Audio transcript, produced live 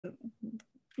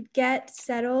get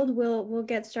settled. We'll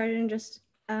get started in just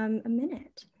a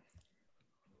minute.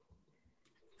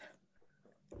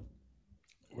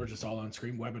 We're just all on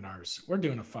screen webinars. We're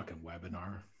doing a fucking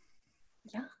webinar.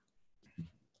 Yeah.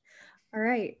 All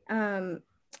right.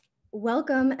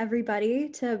 Welcome everybody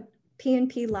to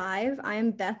P&P Live.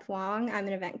 I'm Beth Wong. I'm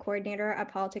an event coordinator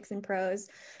at Politics and Prose.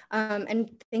 And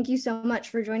thank you so much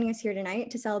for joining us here tonight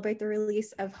to celebrate the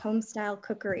release of Home Style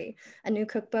Cookery, a new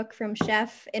cookbook from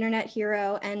chef, internet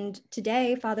hero, and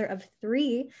today father of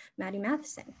 3, Matty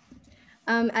Matheson.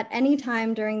 At any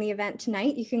time during the event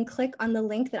tonight, you can click on the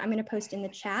link that I'm going to post in the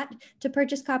chat to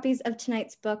purchase copies of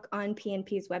tonight's book on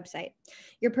P&P's website.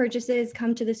 Your purchases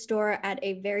come to the store at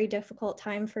a very difficult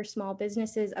time for small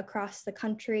businesses across the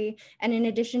country. And in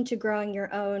addition to growing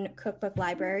your own cookbook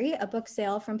library, a book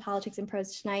sale from Politics and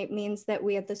Prose tonight means that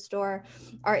we at the store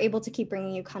are able to keep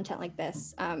bringing you content like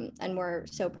this. And we're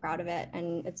so proud of it,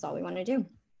 and it's all we want to do.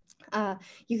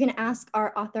 You can ask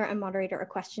our author and moderator a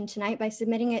question tonight by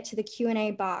submitting it to the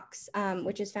Q&A box,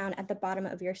 which is found at the bottom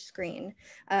of your screen.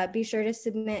 Be sure to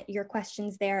submit your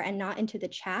questions there and not into the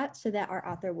chat so that our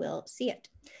author will see it.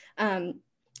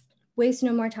 Waste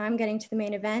no more time getting to the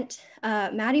main event.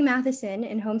 Matty Matheson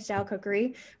in Home Style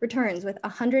Cookery returns with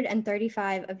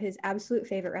 135 of his absolute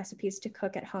favorite recipes to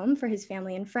cook at home for his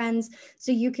family and friends,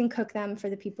 so you can cook them for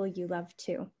the people you love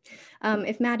too.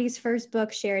 If Matty's first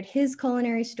book shared his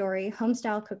culinary story, Home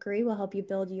Style Cookery will help you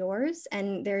build yours,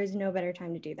 and there is no better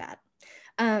time to do that.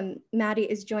 Matty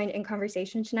is joined in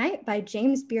conversation tonight by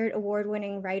James Beard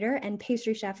award-winning writer and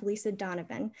pastry chef Lisa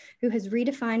Donovan, who has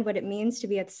redefined what it means to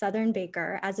be a Southern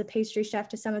baker as a pastry chef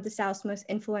to some of the South's most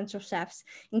influential chefs,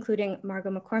 including Margot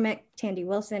McCormick, Tandy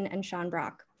Wilson, and Sean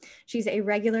Brock. She's a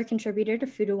regular contributor to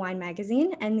Food and Wine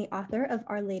magazine and the author of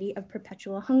Our Lady of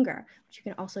Perpetual Hunger, which you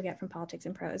can also get from Politics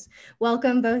and Prose.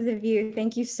 Welcome, both of you.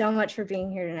 Thank you so much for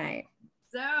being here tonight.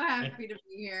 So happy to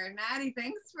be here. Matty,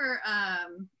 thanks for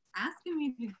asking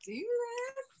me to do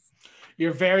this.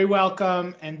 You're very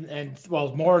welcome, and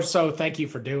well, more so, thank you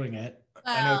for doing it.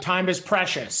 Well, I know time is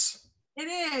precious. It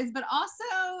is, but also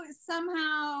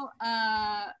somehow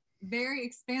very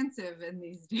expansive in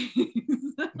these days.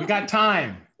 We got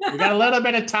time. We got a little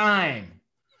bit of time.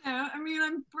 You know, I mean,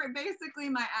 I'm basically,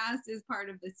 my ass is part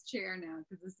of this chair now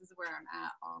because this is where I'm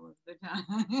at all of the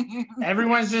time.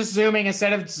 Everyone's just Zooming.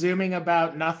 Instead of Zooming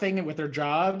about nothing with their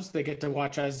jobs, they get to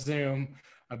watch us Zoom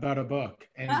about a book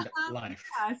and life.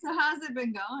 Yeah. So how's it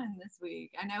been going this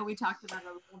week? I know we talked about it a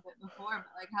little bit before, but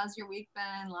like, how's your week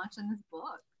been launching this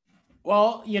book?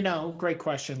 Well, you know, great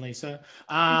question, Lisa.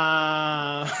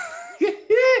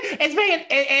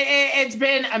 It's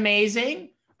been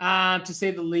amazing, to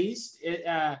say the least.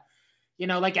 You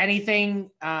know, like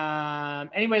anything,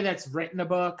 anybody that's written a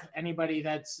book, anybody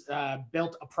that's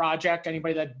built a project,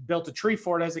 anybody that built a tree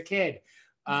fort as a kid.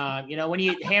 You know, when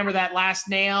you hammer that last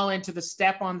nail into the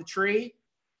step on the tree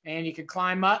and you can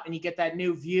climb up and you get that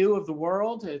new view of the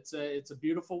world, it's a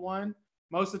beautiful one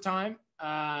most of the time.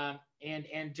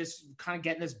 And just kind of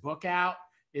getting this book out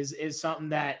is something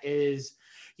that is,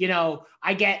 you know,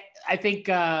 I think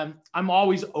I'm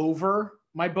always over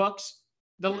my books.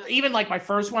 Even like my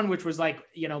first one, which was like,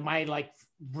 you know, my like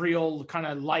real kind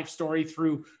of life story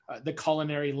through the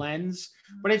culinary lens,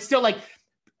 but it's still like,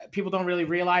 people don't really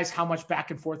realize how much back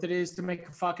and forth it is to make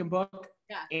a fucking book.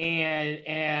 Yeah.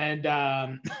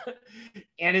 And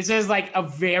it's just like a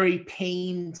very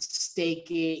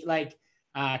painstaking, like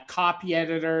copy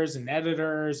editors and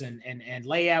editors and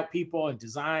layout people and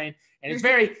design. And it's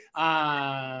very,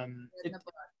 and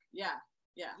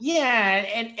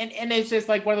it's just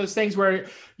like one of those things where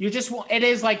you just want, it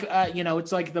is like you know,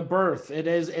 it's like the birth. It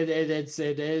is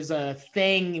a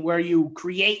thing where you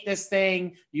create this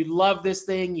thing, you love this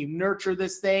thing, you nurture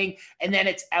this thing, and then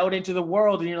it's out into the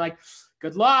world and you're like,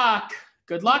 good luck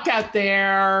out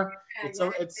there.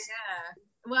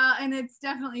 Well, and it's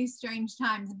definitely strange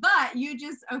times, but you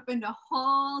just opened a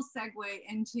whole segue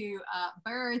into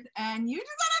birth, and you just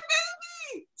had a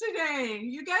baby today.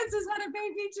 You guys just had a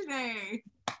baby today,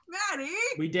 Matty.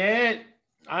 We did.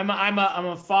 I'm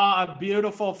a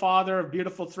beautiful father of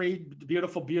three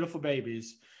beautiful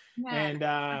babies. Yeah. And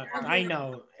I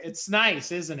know it's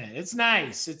nice, isn't it? It's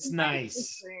nice. It's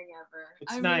nice.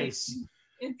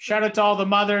 Shout out to all the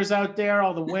mothers out there,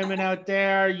 all the women out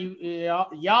there.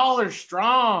 Y'all are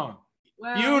strong,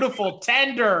 beautiful,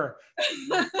 tender,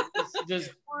 just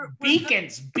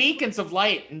beacons of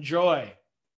light and joy.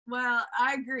 Well,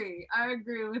 I agree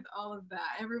with all of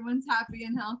that. Everyone's happy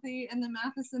and healthy in the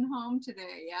Matheson home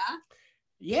today. Yeah.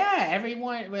 Yeah,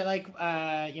 everyone, like,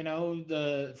 you know,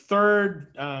 the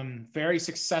third very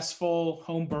successful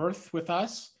home birth with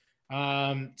us.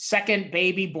 Second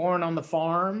baby born on the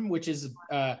farm, which is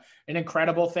an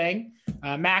incredible thing.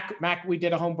 Mac, we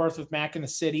did a home birth with Mac in the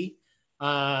city.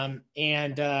 Yeah,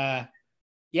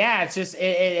 it's just,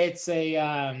 it's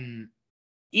a,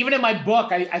 even in my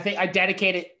book, I think I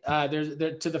dedicate it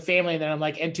to the family, and then I'm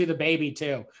like, and to the baby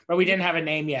too, but we didn't have a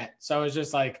name yet. So it was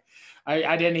just like,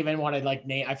 I didn't even want to like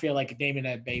name, I feel like naming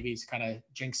a baby is kind of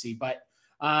jinxy, but,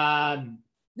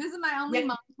 this is my only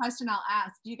mom question I'll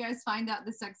ask. Do you guys find out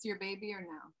the sex of your baby or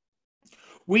no?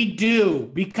 We do,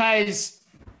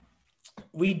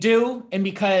 and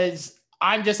because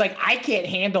I'm just like, I can't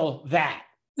handle that.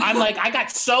 I'm like,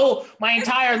 my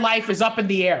entire life is up in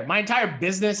the air. My entire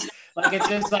business, like, it's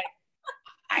just like,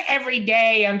 every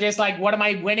day I'm just like, what am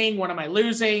I winning? What am I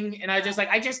losing? And I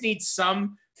just need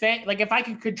something. Like, if I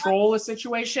can control a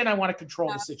situation, I want to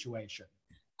control the situation.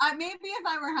 Maybe if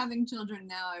I were having children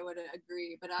now, I would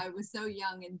agree, but I was so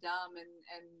young and dumb and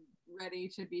ready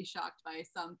to be shocked by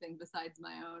something besides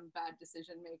my own bad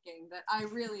decision making that I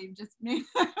really just made.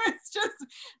 It's just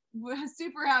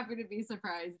super happy to be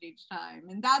surprised each time,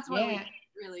 and that's what we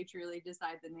really truly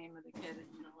decide the name of the kid.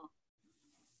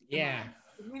 Yeah,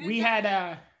 we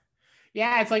had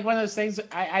it's like one of those things.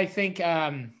 I think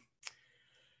I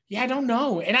don't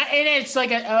know, and it's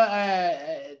like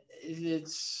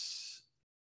it's.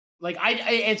 Like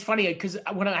it's funny because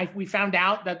when we found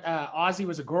out that Ozzy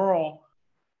was a girl,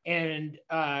 and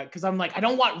because I'm like, I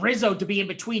don't want Rizzo to be in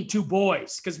between two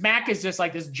boys, because Mac is just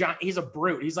like this giant. He's a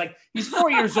brute. He's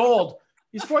 4 years old.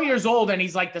 He's 4 years old, and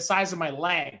he's like the size of my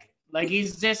leg. Like,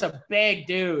 he's just a big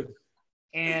dude,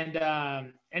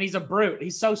 and he's a brute.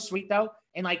 He's so sweet though,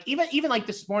 and like even like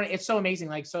this morning, it's so amazing.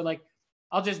 Like, so like,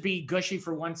 I'll just be gushy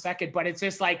for 1 second, but it's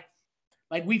just like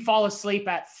we fall asleep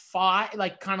at 5,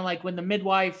 like kind of like when the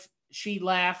midwife, she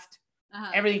left,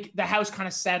 everything, the house kind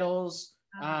of settles.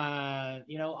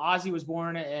 Ozzy was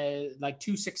born at like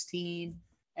 2:16.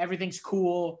 Everything's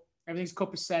cool. Everything's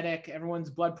copacetic. Everyone's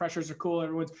blood pressures are cool.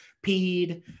 Everyone's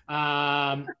peed.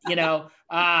 And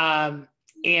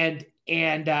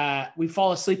we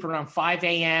fall asleep around 5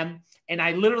 a.m. And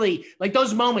I literally, like,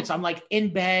 those moments, I'm like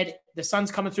in bed, the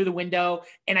sun's coming through the window,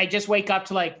 and I just wake up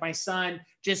to like my son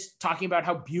just talking about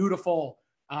how beautiful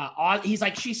he's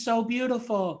like, she's so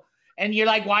beautiful. And you're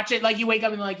like, watch it, like you wake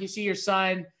up and like you see your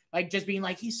son like just being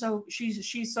like, she's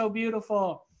so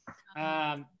beautiful.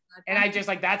 And I just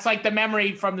like, that's like the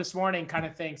memory from this morning kind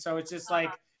of thing. So it's just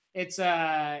like, it's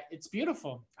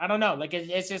beautiful. I don't know. Like,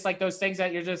 it's just like those things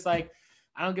that you're just like,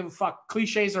 I don't give a fuck.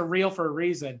 Cliches are real for a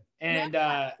reason. And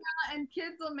and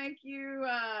kids will make you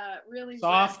really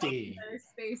softy their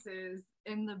spaces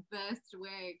in the best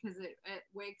way, because it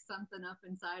wakes something up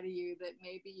inside of you that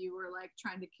maybe you were like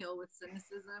trying to kill with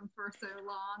cynicism for so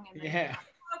long. And then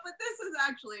but this is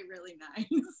actually really nice.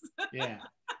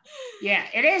 Yeah,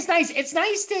 it is nice. It's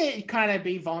nice to kind of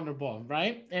be vulnerable,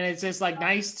 right? And it's just like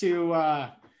nice to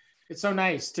it's so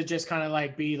nice to just kind of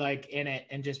like be like in it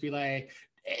and just be like,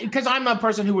 because I'm a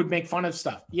person who would make fun of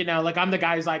stuff, like I'm the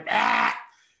guy who's like,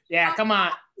 come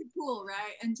on. Cool,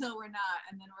 right? Until we're not,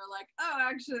 and then we're like, oh,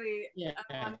 actually,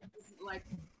 I want to just like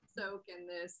soak in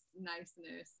this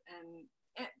niceness. And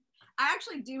I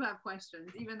actually do have questions,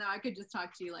 even though I could just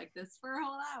talk to you like this for a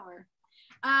whole hour.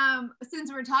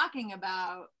 Since we're talking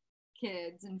about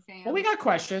kids and family, well, we got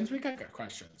questions. We got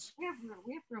questions. We have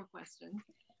real questions.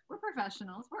 We're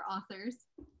professionals. We're authors.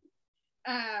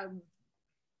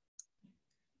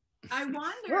 I wonder.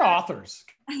 We're authors.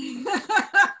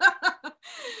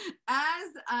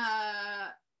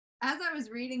 As I was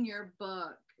reading your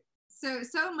book,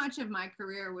 so much of my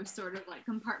career was sort of like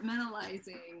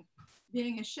compartmentalizing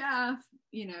being a chef,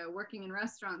 working in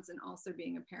restaurants, and also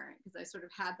being a parent, because I sort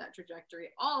of had that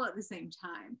trajectory all at the same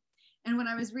time. And when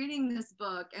I was reading this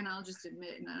book, and I'll just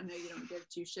admit, and I know you don't give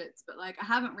two shits, but like, I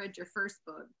haven't read your first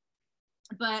book.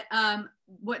 But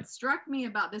what struck me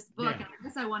about this book, and I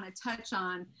guess I want to touch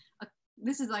on,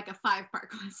 this is like a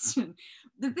 5-part question.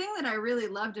 The thing that I really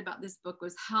loved about this book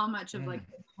was how much of like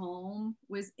the home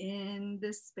was in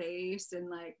this space, and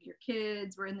like your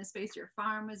kids were in this space, your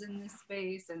farm was in this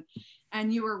space,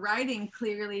 and you were writing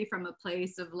clearly from a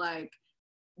place of like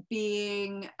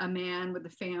being a man with a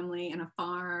family and a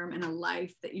farm and a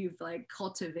life that you've like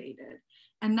cultivated.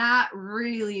 And that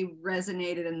really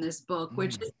resonated in this book,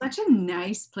 which is such a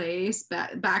nice place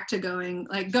back to going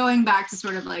back to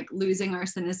sort of like losing our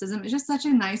cynicism. It's just such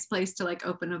a nice place to like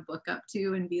open a book up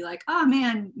to and be like, oh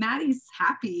man, Maddie's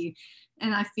happy.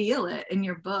 And I feel it in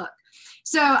your book.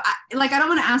 So I don't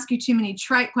want to ask you too many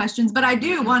trite questions, but I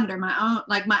do wonder,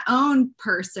 my own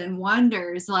person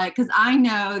wonders, like, cause I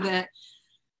know that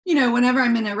you know, whenever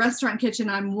I'm in a restaurant kitchen,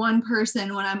 I'm one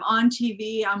person. When I'm on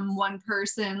TV, I'm one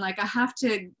person. Like I have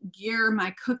to gear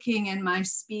my cooking and my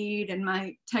speed and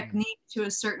my technique to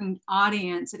a certain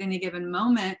audience at any given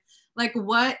moment. Like,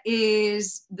 what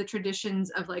is the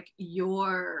traditions of like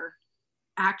your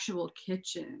actual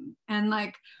kitchen? And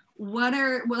like, what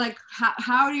are like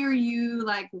how are you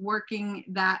like working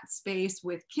that space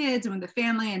with kids and with the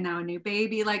family and now a new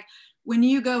baby? Like when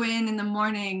you go in the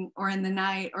morning or in the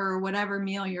night or whatever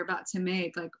meal you're about to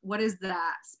make, like what is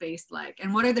that space like,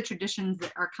 and what are the traditions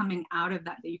that are coming out of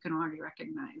that that you can already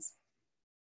recognize?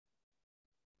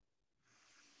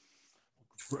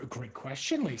 Great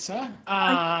question, Lisa.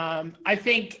 I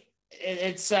think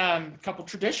it's a couple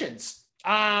traditions.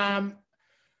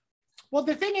 Well,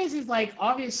 the thing is like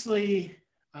obviously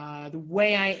the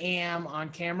way I am on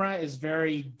camera is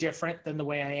very different than the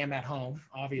way I am at home.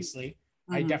 Obviously,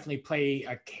 I definitely play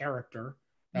a character.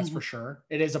 That's for sure.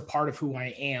 It is a part of who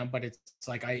I am, but it's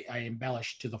like I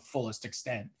embellish to the fullest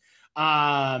extent.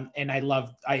 And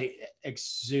I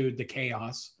exude the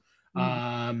chaos.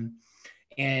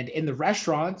 And in the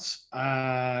restaurants,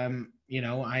 you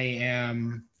know, I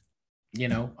am, you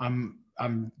know,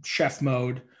 I'm chef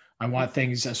mode. I want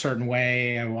things a certain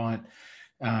way. I want,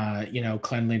 you know,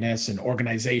 cleanliness and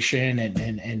organization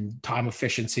and time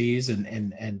efficiencies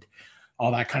and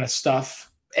all that kind of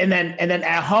stuff. And then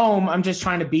at home, I'm just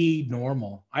trying to be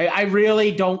normal. I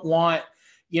really don't want,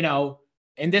 you know,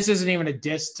 and this isn't even a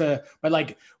diss to, but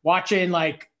like watching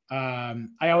like, I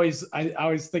always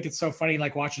think it's so funny,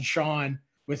 like watching Sean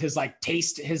with his like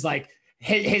taste,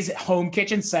 his home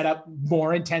kitchen setup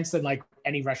more intense than like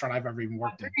any restaurant I've ever even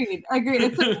worked in.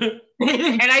 Agreed.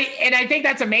 and I think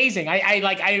that's amazing. I'm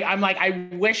like, I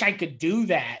wish I could do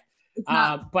that.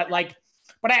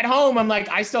 But at home, I'm like,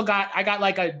 I got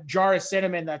like a jar of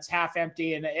cinnamon that's half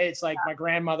empty. And it's like my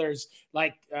grandmother's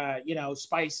like, you know,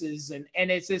 spices.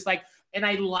 And it's just like, and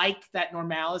I like that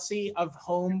normalcy of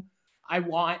home. I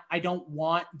don't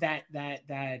want that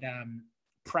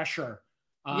pressure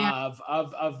of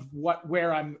what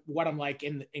I'm like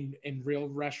in real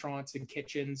restaurants and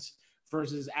kitchens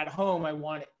versus at home. I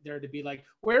want there to be like,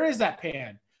 where is that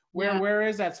pan? Where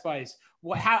is that spice?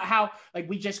 How like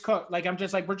we just cook, like I'm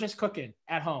just like, we're just cooking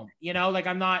at home, you know, like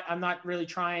I'm not really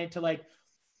trying to like,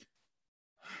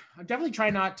 I'm definitely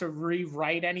trying not to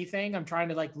rewrite anything. I'm trying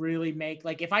to like really make,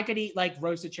 like if I could eat like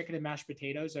roasted chicken and mashed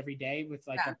potatoes every day with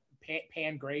like a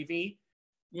pan gravy,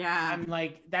 I'm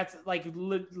like, that's like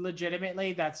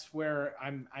legitimately, that's where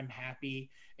I'm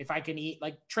happy. If I can eat,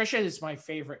 like Trisha is my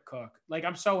favorite cook. Like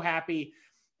I'm so happy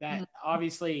that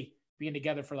obviously being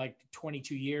together for like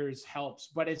 22 years helps,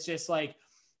 but it's just like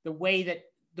the way that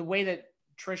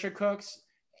Trisha cooks,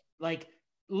 like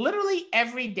literally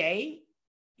every day,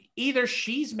 either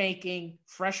she's making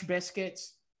fresh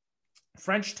biscuits,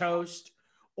 French toast,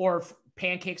 or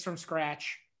pancakes from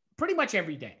scratch pretty much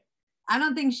every day. I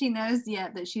don't think she knows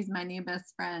yet that she's my new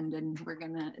best friend, and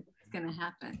it's gonna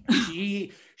happen.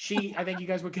 I think you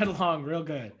guys would get along real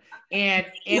good. And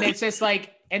it's just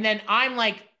like, and then I'm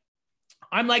like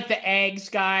the eggs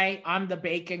guy, I'm the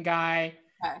bacon guy.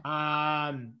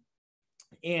 Okay.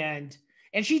 And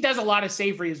she does a lot of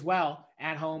savory as well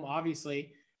at home,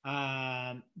 obviously. But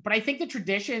I think the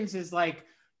traditions is like,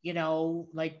 you know,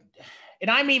 like,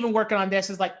 and I'm even working on this,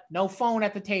 is like no phone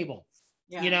at the table,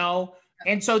 you know?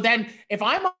 And so then if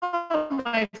I'm on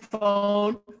my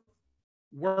phone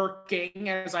working,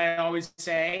 as I always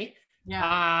say,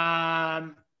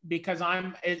 because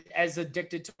I'm as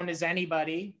addicted to it as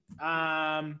anybody,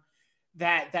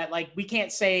 that like we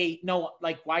can't say no,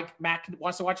 like why Matt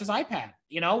wants to watch his iPad,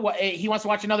 you know, he wants to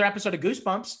watch another episode of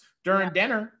Goosebumps during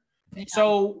dinner.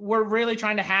 So we're really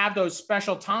trying to have those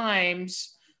special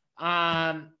times,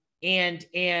 and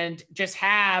just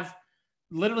have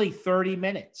literally 30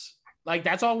 minutes. Like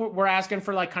that's all we're asking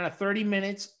for, like kind of 30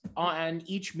 minutes on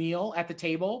each meal at the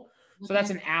table. So that's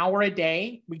an hour a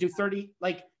day. We do 30,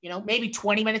 like, you know, maybe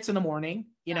 20 minutes in the morning,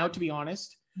 you know, to be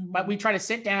honest. But we try to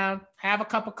sit down, have a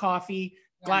cup of coffee,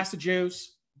 glass of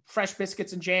juice, fresh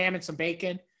biscuits and jam and some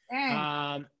bacon.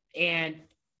 And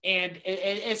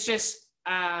it's just,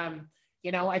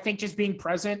 you know, I think just being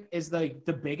present is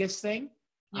the biggest thing.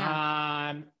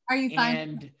 Are you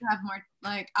finding to have more,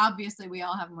 like, obviously we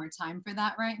all have more time for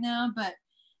that right now, but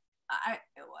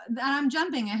I'm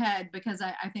jumping ahead because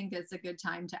I think it's a good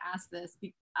time to ask this.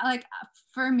 Like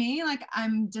for me, like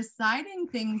I'm deciding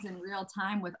things in real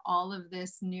time with all of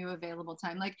this new available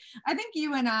time. Like I think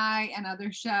you and I and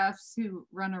other chefs who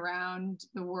run around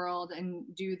the world and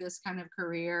do this kind of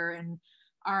career and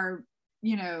are,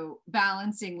 you know,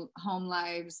 balancing home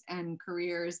lives and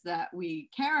careers that we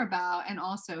care about and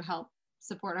also help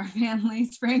support our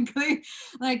families, frankly.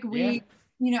 Like we,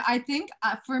 you know, I think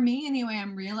for me anyway,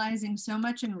 I'm realizing so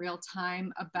much in real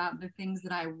time about the things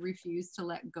that I refuse to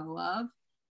let go of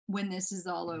when this is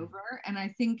all over. And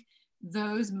I think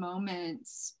those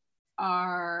moments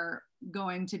are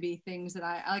going to be things that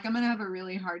I'm going to have a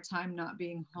really hard time not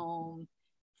being home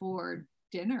for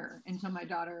dinner until my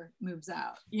daughter moves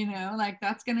out, you know, like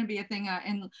that's going to be a thing.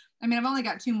 And I mean, I've only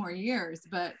got 2 more years,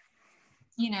 but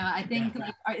you know, I think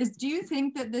like, do you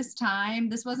think that this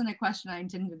wasn't a question I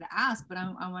intended to ask, but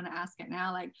I want to ask it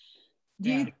now. Like, do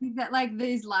you think that like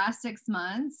these last 6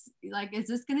 months, like, is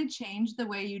this going to change the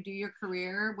way you do your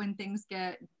career when things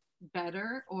get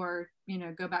better, or, you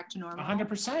know, go back to normal?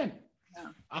 100%.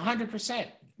 100%.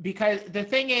 Because the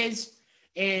thing is,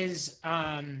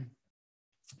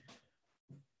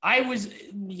 I was,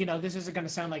 you know, this isn't going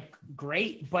to sound like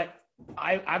great, but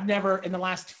I've never, in the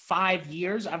last 5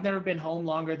 years, I've never been home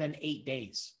longer than 8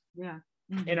 days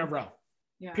in a row,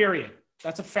 period.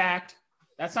 That's a fact.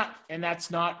 That's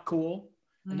not cool.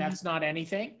 And that's not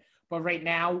anything. But right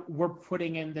now we're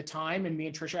putting in the time, and me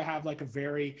and Trisha have like a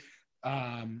very,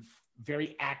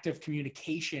 very active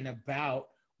communication about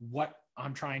what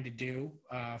I'm trying to do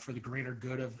for the greater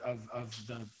good of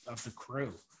the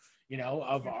crew, you know,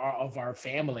 of our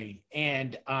family.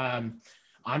 And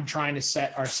I'm trying to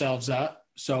set ourselves up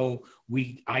so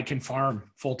I can farm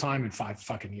full time in 5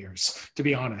 fucking years, to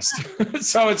be honest.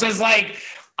 So it's just like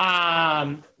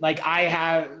I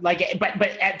have like, but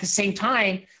at the same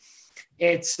time,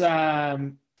 it's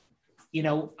you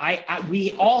know,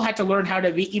 we all had to learn how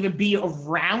to even be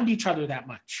around each other that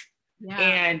much.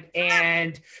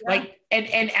 And like,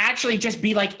 and actually just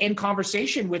be like in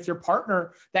conversation with your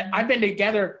partner. That I've been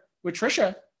together with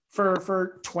Trisha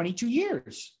for 22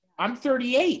 years. I'm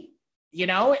 38, you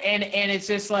know, and it's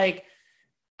just like,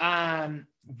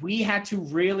 we had to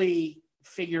really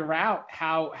figure out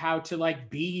how to like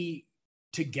be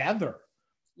together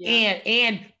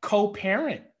and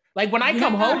co-parent. Like when I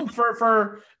come home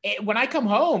when I come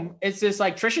home, it's just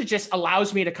like Trisha just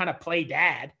allows me to kind of play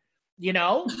dad, you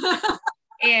know,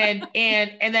 and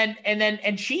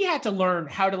she had to learn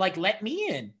how to like let me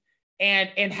in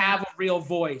and have a real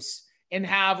voice and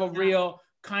have a real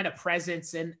kind of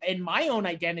presence and my own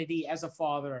identity as a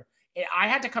father. I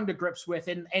had to come to grips with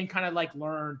and kind of like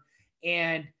learn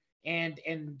and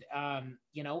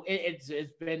you know, it's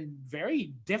been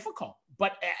very difficult,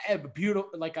 but a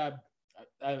beautiful, like a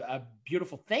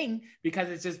beautiful thing, because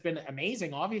it's just been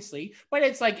amazing, obviously. But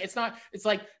it's like, it's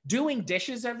like doing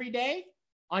dishes every day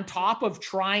on top of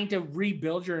trying to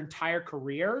rebuild your entire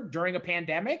career during a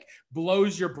pandemic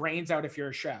blows your brains out if you're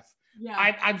a chef.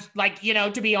 I'm like, you know,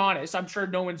 to be honest, I'm sure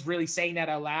no one's really saying that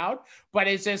out loud, but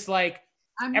it's just like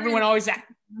everyone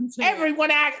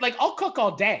act like I'll cook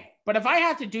all day, but if I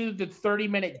have to do the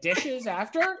 30-minute dishes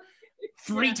after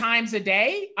 3 times a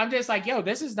day, I'm just like, yo,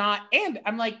 this is not. And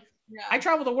I'm like, I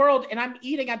travel the world and I'm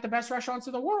eating at the best restaurants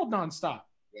in the world nonstop.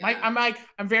 I'm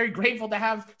very grateful to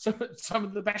have some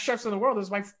of the best chefs in the world as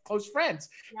my close friends.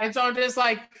 And so I'm just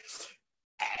like,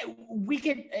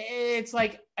 it's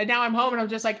like, and now I'm home and I'm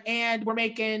just like, and we're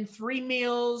making 3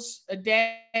 meals a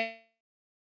day.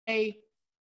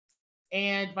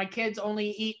 And my kids only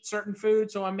eat certain food.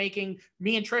 So I'm making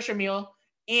me and Trisha a meal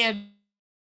and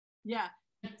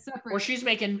separate. Or she's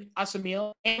making us a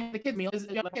meal and the kids meal is,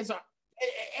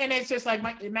 and it's just like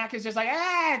Mac is just like,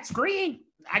 it's green.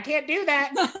 I can't do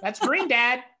that. That's green,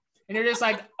 Dad. And you're just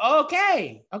like,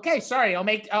 okay, sorry.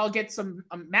 I'll get some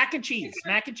mac and cheese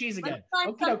again.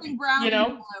 Okay, brown, you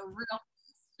know,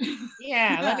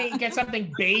 let me get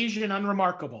something beige and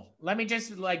unremarkable. Let me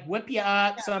just like whip you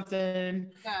up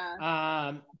something.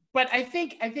 But I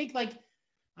think like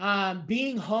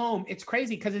being home, it's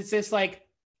crazy because it's just like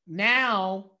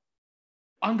now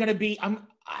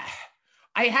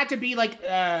I had to be like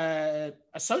a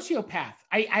sociopath.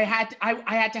 I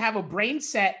had to have a brain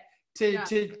set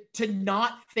to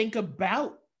not think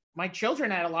about my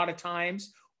children at a lot of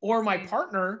times or my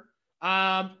partner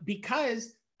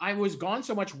because I was gone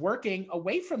so much working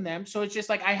away from them. So it's just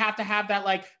like I have to have that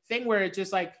like thing where it's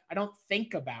just like I don't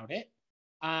think about it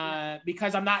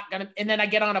because I'm not gonna. And then I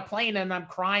get on a plane and I'm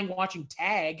crying watching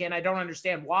Tag and I don't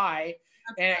understand why.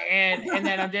 And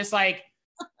then I'm just like.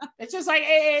 It's just like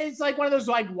it's like one of those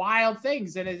like wild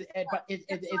things, and it's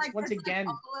like, once again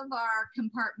like all of our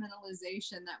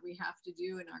compartmentalization that we have to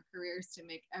do in our careers to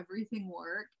make everything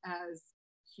work as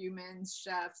humans,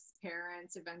 chefs,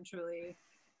 parents, eventually,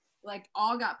 like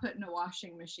all got put in a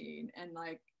washing machine and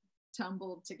like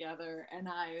tumbled together. And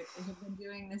I have been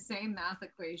doing the same math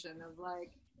equation of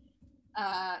like,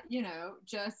 you know,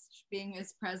 just being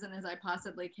as present as I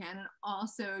possibly can, and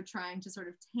also trying to sort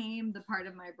of tame the part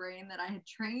of my brain that I had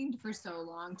trained for so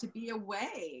long to be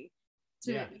away,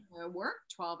 to you know, work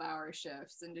 12-hour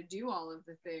shifts and to do all of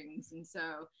the things. And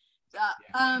so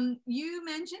you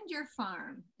mentioned your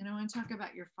farm, and I want to talk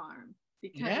about your farm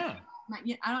because I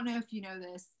don't know if you know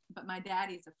this, but my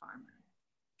daddy's a farmer.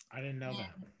 I didn't know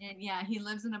that. And yeah, he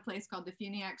lives in a place called the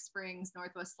Phoenix Springs,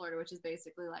 Northwest Florida, which is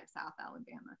basically like South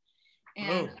Alabama.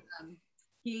 And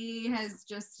he has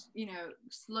just, you know,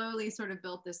 slowly sort of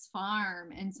built this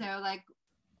farm. And so, like,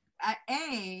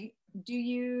 do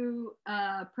you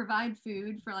provide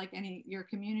food for like your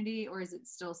community, or is it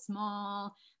still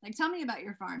small? Like, tell me about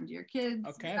your farm. Do your kids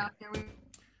out there?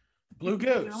 Blue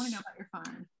Goose. I want to know about your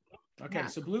farm. Okay, yeah.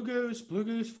 So Blue Goose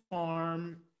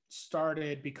Farm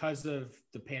started because of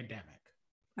the pandemic.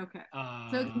 Okay, so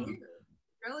it's new,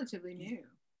 relatively new.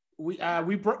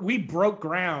 We broke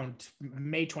ground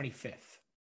May 25th.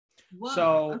 Whoa.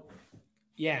 So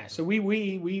yeah, so we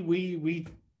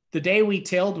the day we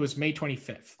tilled was May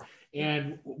 25th,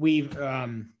 and we've I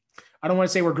don't want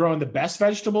to say we're growing the best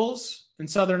vegetables in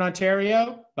Southern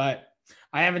Ontario, but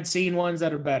I haven't seen ones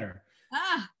that are better.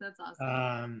 That's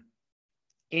awesome.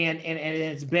 And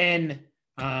it's been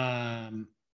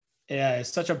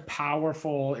such a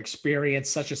powerful experience,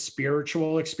 such a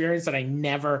spiritual experience that I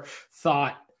never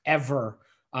thought ever.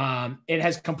 It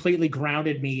has completely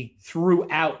grounded me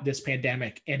throughout this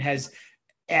pandemic, and it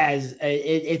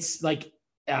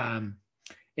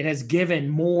has given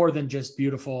more than just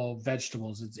beautiful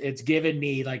vegetables. It's given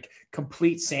me like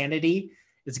complete sanity.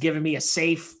 It's given me a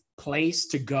safe place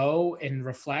to go and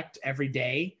reflect every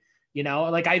day. You know,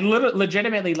 like I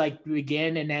legitimately like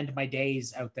begin and end my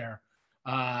days out there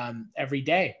every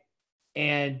day,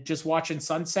 and just watching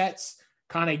sunsets,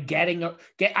 kind of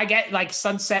I get like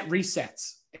sunset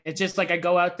resets. It's just like I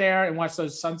go out there and watch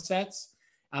those sunsets.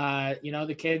 You know,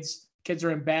 the kids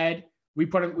are in bed. We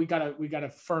got a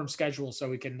firm schedule, so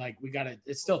we can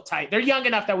it's still tight. They're young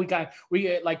enough that we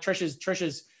like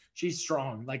Trisha's she's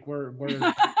strong. Like we're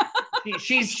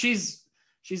she's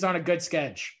on a good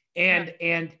sketch.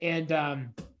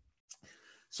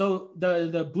 So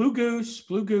the Blue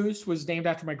Goose was named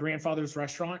after my grandfather's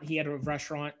restaurant. He had a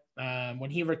restaurant when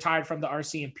he retired from the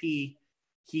RCMP.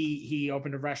 He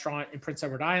opened a restaurant in Prince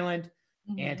Edward Island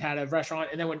and had a restaurant.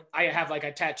 And then when I have like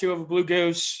a tattoo of a blue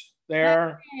goose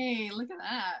there. Hey, look at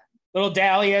that. Little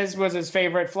dahlias was his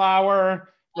favorite flower.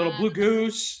 Little blue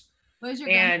goose. What is your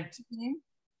name?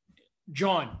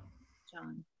 John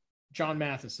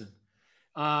Matheson.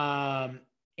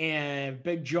 And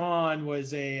Big John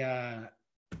was a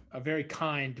very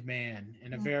kind man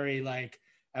and a very like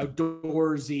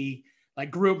outdoorsy,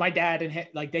 like my dad and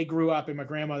like they grew up, and my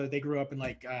grandmother, they grew up in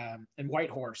like in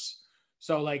Whitehorse.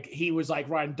 So like he was like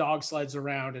riding dog sleds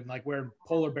around and like wearing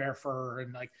polar bear fur,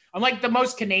 and like I'm like the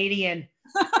most Canadian,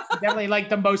 definitely like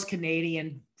the most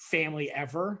Canadian family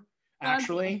ever,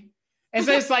 actually. And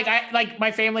so it's like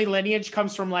my family lineage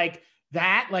comes from like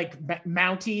that, like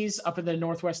Mounties up in the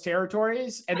Northwest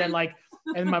Territories, and then like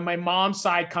and my mom's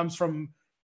side comes from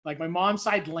like my mom's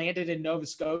side landed in Nova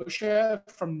Scotia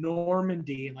from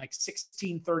Normandy in like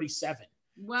 1637.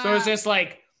 Wow. So it's just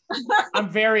like I'm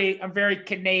very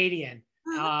Canadian.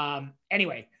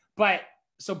 Anyway, but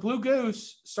so Blue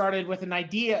Goose started with an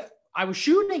idea. I was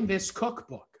shooting this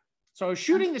cookbook.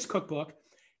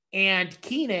 And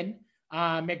Keenan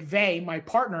McVeigh, my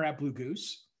partner at Blue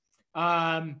Goose,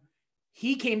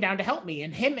 he came down to help me,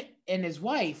 and him and his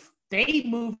wife, they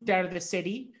moved out of the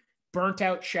city, burnt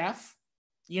out chef,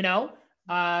 you know,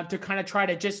 to kind of try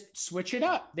to just switch it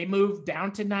up. They moved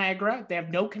down to Niagara. They have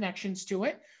no connections to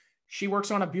it. She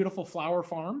works on a beautiful flower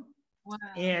farm. Wow.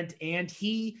 And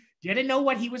he didn't know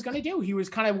what he was going to do. He was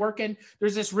kind of working.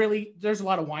 There's a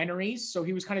lot of wineries. So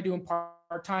he was kind of doing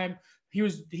part-time.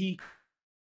 He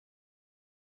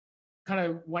kind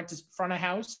of went to front of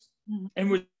house and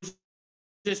was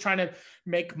just trying to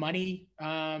make money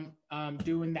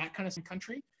doing that kind of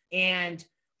country. And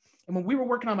when we were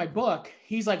working on my book,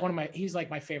 he's like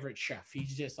my favorite chef.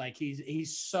 He's just like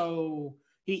he's so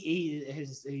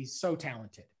so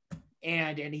talented,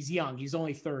 and he's young. He's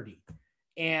only 30,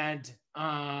 and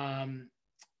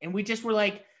we just were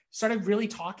like started really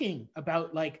talking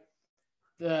about like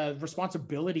the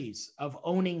responsibilities of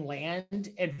owning land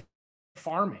and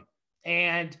farming,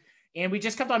 and we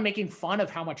just kept on making fun of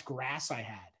how much grass I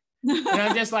had. And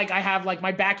I'm just like, I have like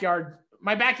my backyard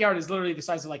is literally the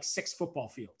size of like 6 football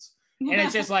fields. And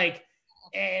it's just like,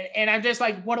 and I'm just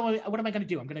like, what am I going to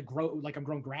do? I'm going to grow, like I'm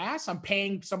growing grass. I'm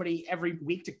paying somebody every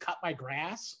week to cut my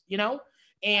grass, you know?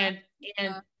 And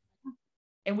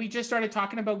and we just started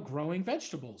talking about growing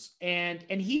vegetables. And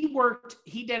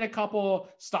he did a couple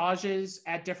stages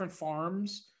at different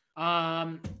farms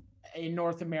in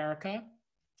North America.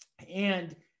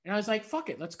 And I was like, fuck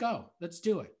it, let's go. Let's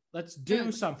do it. Let's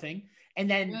do something. And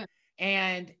then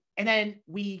and then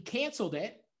we canceled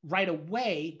it right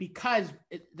away because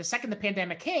the second the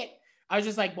pandemic hit, I was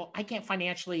just like, well, I can't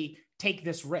financially take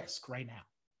this risk right now.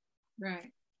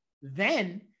 Right.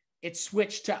 Then it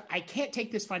switched to, I can't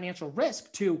take this financial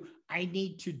risk, to I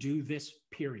need to do this,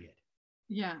 period.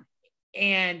 Yeah.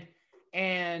 And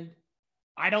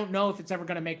I don't know if it's ever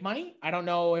going to make money. I don't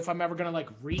know if I'm ever going to like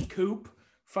recoup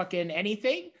fucking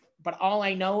anything, but all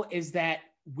I know is that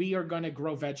we are going to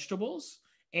grow vegetables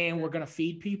and we're going to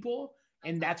feed people,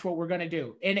 and that's what we're going to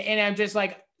do. And I'm just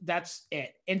like, that's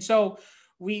it. And so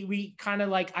we kind of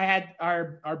like, I had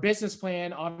our business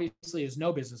plan obviously is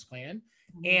no business plan.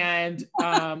 And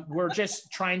we're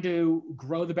just trying to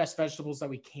grow the best vegetables that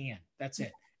we can. That's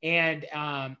it. And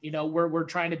you know, we're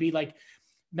trying to be like,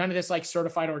 none of this like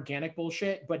certified organic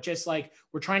bullshit, but just like,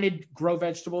 we're trying to grow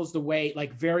vegetables the way,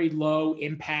 like very low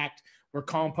impact. We're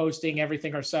composting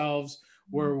everything ourselves.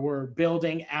 We're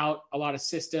building out a lot of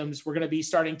systems. We're going to be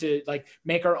starting to like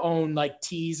make our own like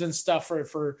teas and stuff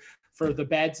for the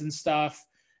beds and stuff.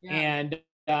 Yeah. And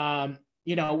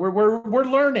you know, we're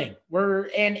learning.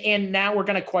 And now we're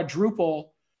going to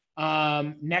quadruple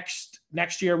next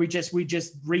year. We just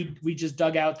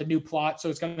dug out the new plot,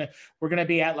 so we're going to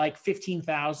be at like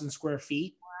 15,000 square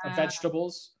feet of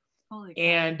vegetables. Holy cow.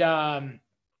 And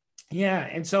yeah,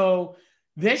 and so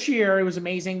this year it was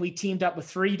amazing. We teamed up with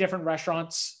three different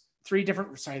restaurants, sorry,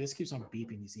 this keeps on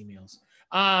beeping, these emails.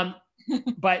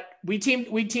 But we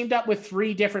teamed up with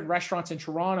three different restaurants in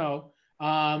Toronto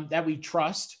that we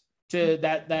trust, to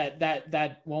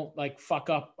that won't like fuck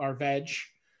up our veg.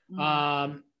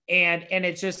 And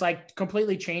it's just like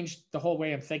completely changed the whole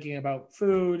way I'm thinking about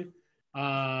food.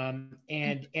 And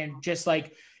just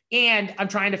like, and I'm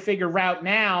trying to figure out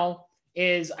now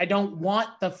is I don't want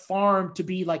the farm to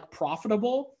be like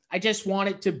profitable. I just want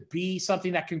it to be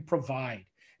something that can provide.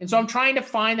 And so I'm trying to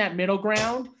find that middle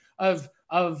ground of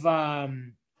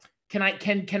can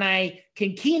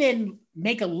Keenan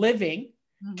make a living?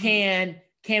 Mm-hmm.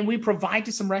 Can we provide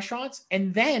to some restaurants?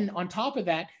 And then on top of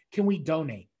that, can we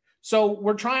donate? So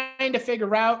we're trying to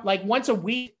figure out, like, once a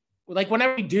week, like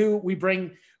whenever we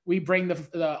bring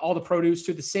all the produce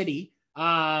to the city.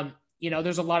 You know,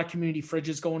 there's a lot of community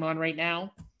fridges going on right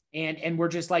now, and we're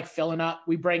just like filling up.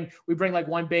 We bring like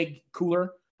one big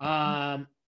cooler,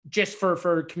 just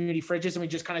for community fridges, and we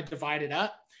just kind of divide it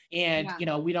up. And you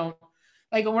know, we don't,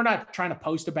 like, we're not trying to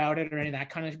post about it or any of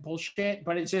that kind of bullshit,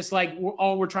 but it's just like,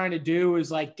 all we're trying to do is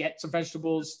like get some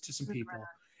vegetables to some people.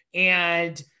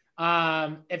 And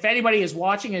if anybody is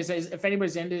watching, if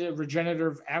anybody's into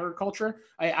regenerative agriculture,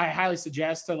 I highly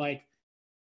suggest to like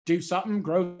do something,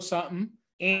 grow something,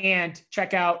 and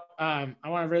check out, I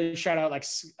want to really shout out like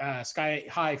Sky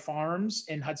High Farms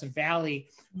in Hudson Valley,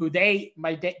 who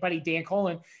my buddy Dan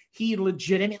Colin, he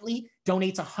legitimately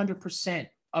donates 100%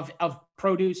 of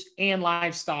produce and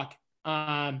livestock.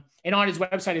 And on his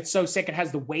website, it's so sick. It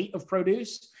has the weight of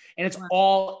produce, and it's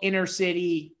all inner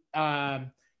city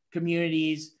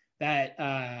communities that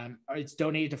it's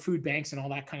donated to food banks and all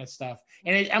that kind of stuff.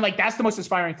 And I'm like, that's the most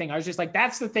inspiring thing. I was just like,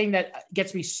 that's the thing that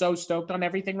gets me so stoked on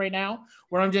everything right now,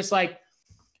 where I'm just like,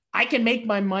 I can make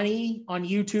my money on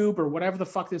YouTube or whatever the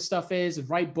fuck this stuff is and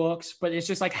write books, but it's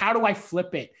just like, how do I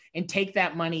flip it and take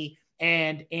that money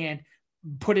and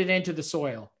put it into the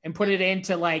soil and put it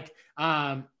into like,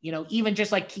 you know, even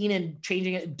just like Keenan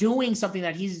changing it, doing something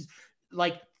that he's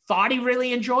like thought he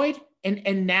really enjoyed.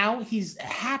 And now he's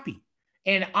happy.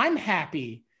 And I'm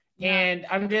happy, and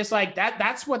I'm just like,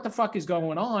 that's what the fuck is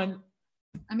going on.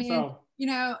 I mean, you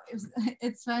know,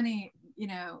 it's funny, you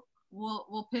know,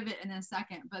 we'll pivot in a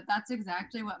second, but that's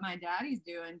exactly what my daddy's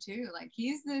doing too. Like,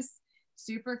 he's this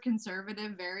super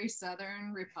conservative, very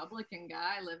Southern Republican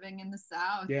guy living in the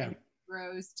South. Yeah. And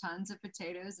grows tons of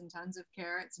potatoes and tons of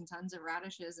carrots and tons of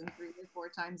radishes, and 3 to 4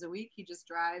 times a week he just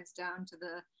drives down to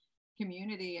the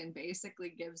community and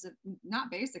basically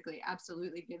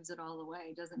absolutely gives it all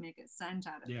away. Doesn't make a cent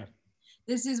out of it.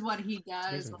 This is what he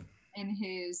does in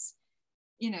his,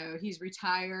 you know, he's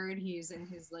retired, he's in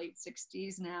his late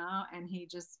 60s now, and he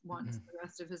just wants the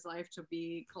rest of his life to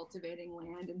be cultivating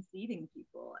land and feeding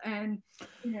people. And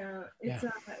you know, it's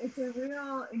a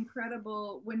real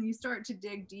incredible, when you start to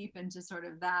dig deep into sort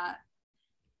of that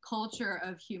culture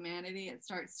of humanity, it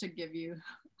starts to give you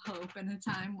hope in a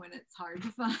time when it's hard to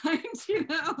find, you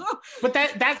know. But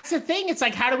that's the thing. It's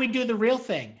like, how do we do the real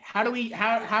thing? How do we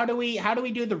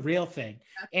do the real thing?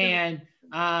 And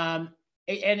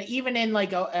and even in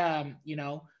like, you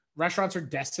know, restaurants are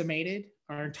decimated.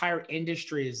 Our entire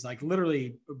industry is like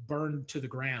literally burned to the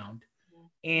ground.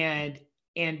 And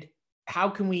how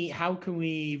can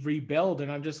we rebuild?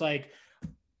 And I'm just like,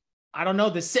 I don't know.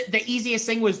 The easiest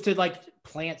thing was to like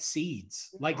plant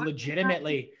seeds, like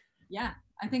legitimately. Yeah,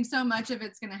 I think so much of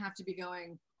it's going to have to be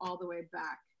going all the way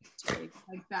back to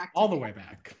like back to all the way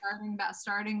back,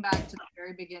 starting back to the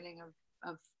very beginning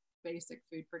of basic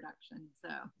food production. So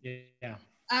yeah,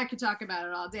 I could talk about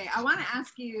it all day. I want to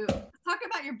ask you, talk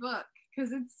about your book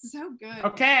because it's so good.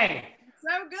 Okay.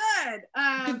 So good.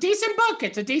 It's a decent book.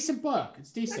 It's a decent book.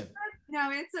 It's decent. No,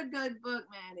 it's a good book,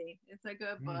 Matty. It's a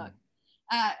good book.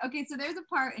 Okay, so there's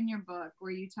a part in your book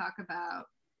where you talk about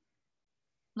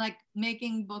like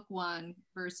making book 1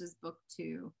 versus book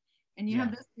 2. And you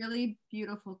have this really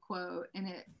beautiful quote,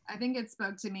 and I think it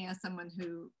spoke to me as someone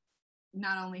who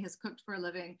not only has cooked for a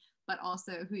living, but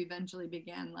also who eventually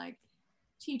began like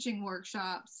teaching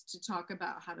workshops to talk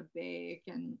about how to bake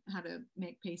and how to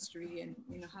make pastry and,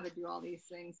 you know, how to do all these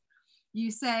things.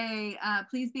 You say,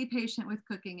 please be patient with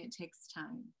cooking. It takes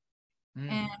time.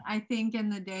 And I think in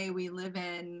the day we live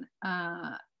in,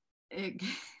 like,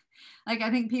 I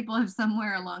think people have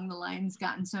somewhere along the lines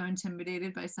gotten so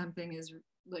intimidated by something as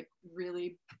like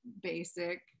really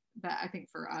basic that I think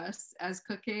for us as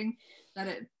cooking, that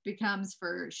it becomes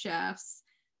for chefs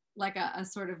like a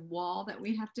sort of wall that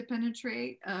we have to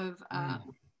penetrate of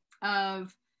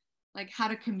like how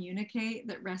to communicate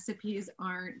that recipes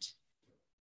aren't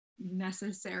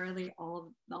necessarily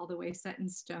all the way set in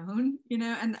stone, you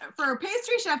know. And for a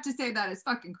pastry chef to say that is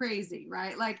fucking crazy,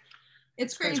 right? Like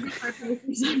it's crazy for a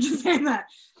pastry chef to say that,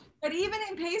 but even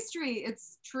in pastry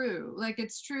it's true. Like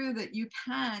it's true that you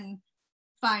can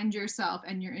find yourself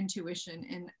and your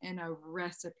intuition in a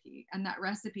recipe, and that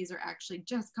recipes are actually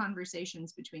just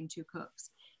conversations between two cooks.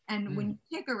 And when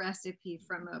you take a recipe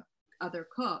from a other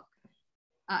cook,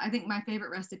 I think my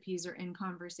favorite recipes are in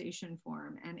conversation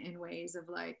form and in ways of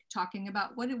like talking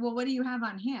about what do you have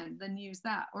on hand, then use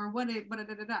that, or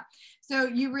so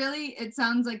you really, it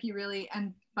sounds like you really,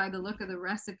 and by the look of the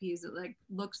recipes, it like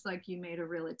looks like you made a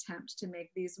real attempt to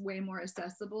make these way more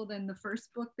accessible than the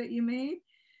first book that you made.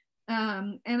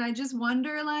 And I just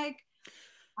wonder, like,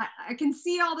 I can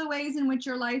see all the ways in which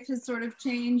your life has sort of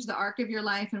changed, the arc of your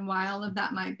life, and why all of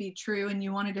that might be true, and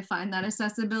you wanted to find that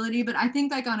accessibility. But I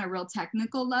think like on a real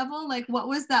technical level, like what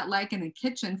was that like in a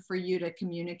kitchen for you to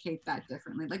communicate that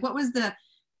differently? Like what was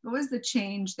the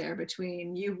change there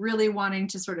between you really wanting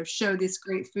to sort of show this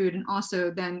great food and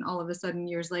also then all of a sudden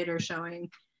years later showing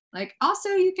like, also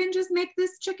you can just make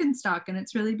this chicken stock and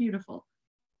it's really beautiful?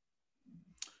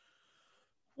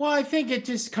 Well, I think it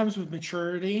just comes with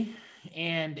maturity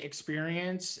and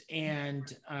experience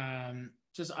and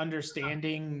just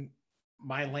understanding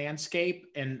my landscape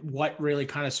and what really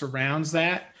kind of surrounds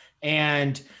that,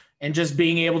 and just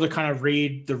being able to kind of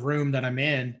read the room that I'm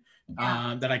in,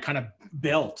 that I kind of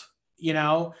built, you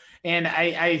know. And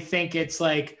I think it's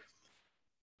like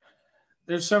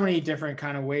there's so many different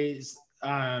kind of ways.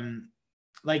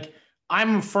 Like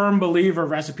I'm a firm believer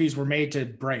recipes were made to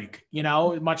break, you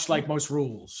know, much like most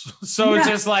rules. So it's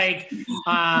just like,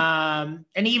 and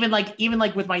even like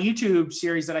with my YouTube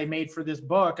series that I made for this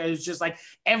book, I was just like,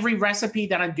 every recipe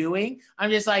that I'm doing, I'm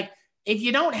just like, if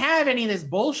you don't have any of this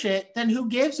bullshit, then who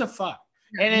gives a fuck?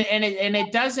 And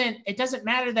it doesn't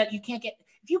matter that if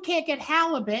you can't get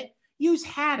halibut, use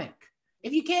haddock.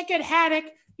 If you can't get haddock,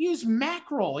 use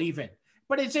mackerel even.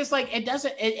 But it's just like,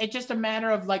 it's just a matter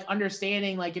of like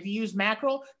understanding, like if you use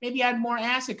mackerel, maybe add more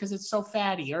acid because it's so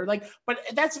fatty, or like, but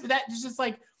that's just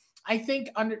like, I think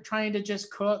trying to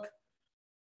just cook,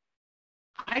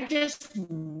 I just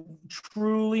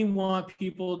truly want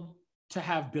people to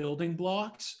have building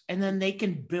blocks, and then they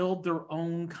can build their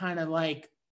own kind of like,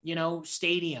 you know,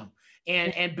 stadium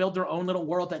and build their own little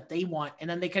world that they want. And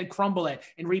then they can crumble it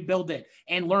and rebuild it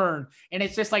and learn. And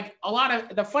it's just like a lot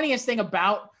of the funniest thing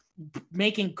about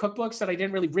making cookbooks that I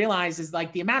didn't really realize is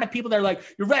like the amount of people that are like,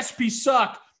 your recipes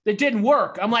suck, that didn't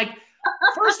work. I'm like,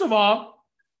 first of all,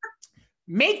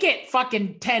 make it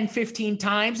fucking 10, 15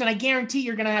 times, and I guarantee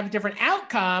you're going to have a different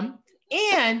outcome.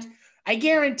 And I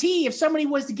guarantee if somebody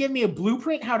was to give me a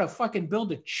blueprint how to fucking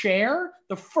build a chair,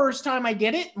 the first time I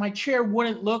did it, my chair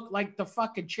wouldn't look like the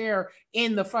fucking chair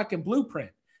in the fucking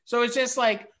blueprint. So it's just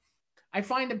like, I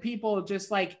find that people just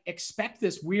like expect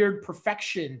this weird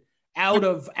perfection out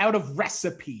of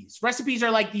recipes. Recipes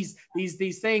are like these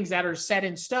things that are set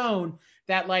in stone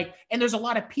that like, and there's a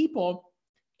lot of people,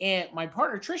 and my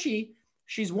partner Trishy,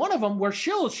 she's one of them, where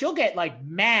she'll get like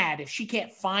mad if she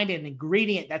can't find an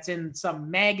ingredient that's in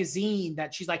some magazine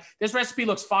that she's like, this recipe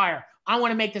looks fire, I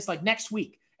want to make this like next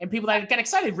week. And people that get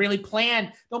excited really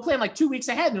they'll plan like 2 weeks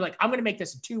ahead. And they're like, I'm going to make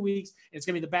this in 2 weeks. And it's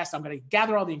going to be the best. I'm going to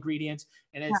gather all the ingredients.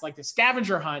 And it's like the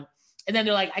scavenger hunt. And then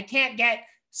they're like, I can't get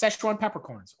Szechuan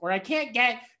peppercorns, or I can't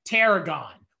get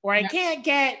tarragon, or I can't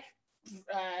get,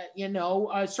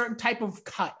 a certain type of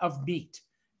cut of meat.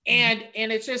 And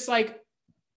it's just like,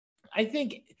 I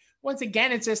think once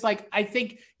again, it's just like, I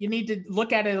think you need to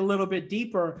look at it a little bit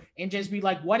deeper and just be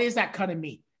like, what is that cut of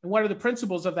meat? And what are the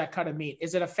principles of that cut of meat?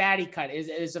 Is it a fatty cut?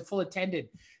 Is it full of tendon?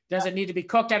 Does it need to be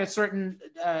cooked at a certain,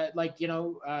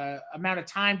 amount of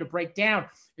time to break down?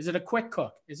 Is it a quick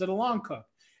cook? Is it a long cook?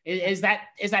 Is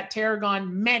that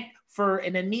tarragon meant for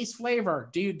an anise flavor?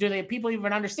 Do people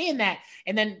even understand that?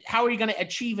 And then how are you going to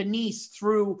achieve anise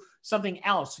through something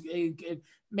else?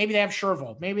 Maybe they have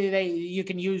Chervil. Maybe you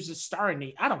can use a star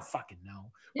anise. I don't fucking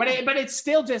know. Yeah. But it's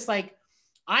still just like,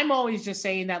 I'm always just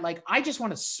saying that, like, I just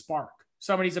want to spark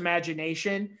somebody's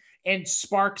imagination and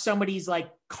spark somebody's like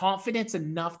confidence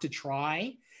enough to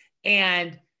try.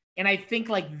 And I think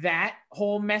like that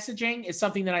whole messaging is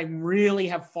something that I really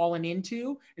have fallen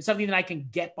into. It's something that I can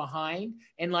get behind.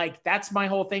 And like, that's my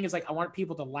whole thing, is like, I want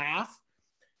people to laugh.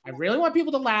 I really want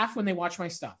people to laugh when they watch my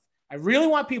stuff. I really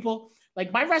want people,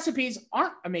 like, my recipes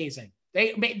aren't amazing.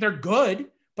 They're good,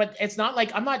 but it's not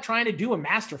like, I'm not trying to do a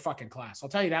master fucking class. I'll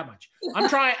tell you that much.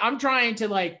 I'm trying to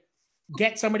like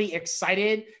get somebody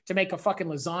excited to make a fucking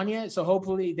lasagna. So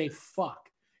hopefully they fuck.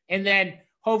 And then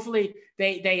hopefully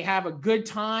they have a good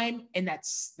time, and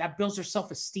that builds their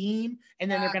self-esteem. And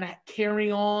then they're going to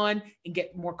carry on and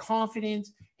get more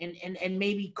confidence. And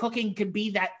maybe cooking can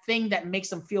be that thing that makes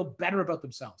them feel better about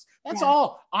themselves. That's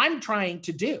all I'm trying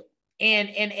to do. And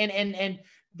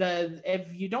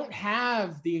if you don't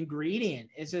have the ingredient,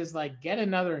 it's just like, get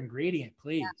another ingredient,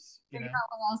 please. Figure out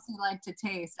what else you like to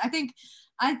taste.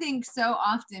 I think so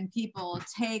often people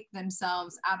take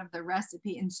themselves out of the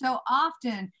recipe, and so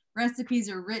often recipes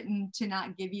are written to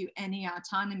not give you any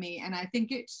autonomy. And I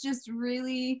think it's just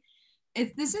really,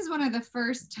 this is one of the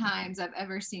first times I've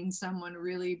ever seen someone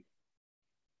really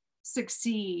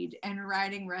succeed in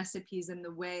writing recipes in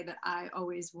the way that I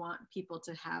always want people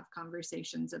to have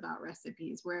conversations about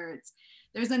recipes, where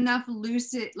there's enough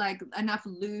loose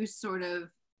sort of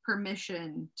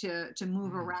permission to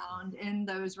move around in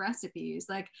those recipes.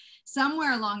 Like,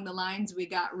 somewhere along the lines we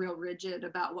got real rigid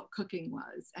about what cooking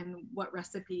was and what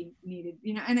recipe needed,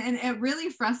 and it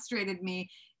really frustrated me,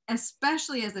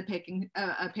 especially as a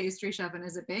pastry chef and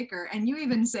as a baker. And you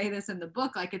even say this in the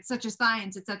book, like, it's such a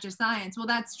science. Well,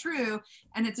 that's true.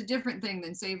 And it's a different thing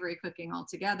than savory cooking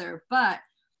altogether. But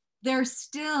there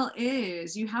still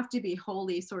is, you have to be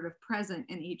wholly sort of present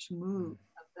in each move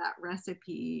of that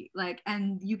recipe, like,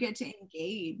 and you get to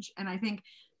engage. And I think,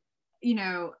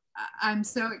 I'm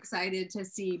so excited to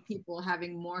see people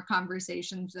having more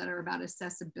conversations that are about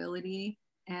accessibility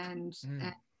and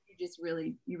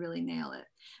you really nail it.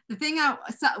 The thing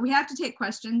we have to take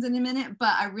questions in a minute,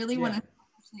 but I really want to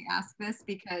actually ask this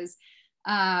because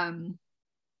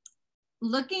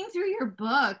looking through your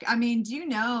book, I mean, do you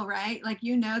know, right? Like,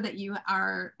 that you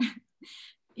are,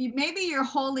 maybe you're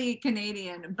wholly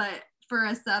Canadian, but for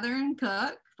a Southern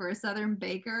cook, for a Southern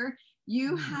baker,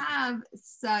 you have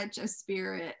such a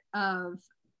spirit of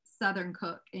Southern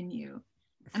cook in you.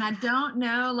 And I don't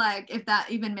know, like, if that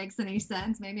even makes any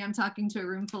sense. Maybe I'm talking to a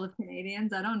room full of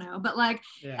Canadians. I don't know. But like,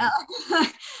 I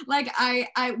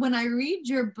when I read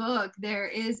your book, there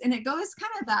is, and it goes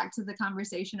kind of back to the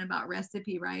conversation about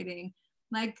recipe writing.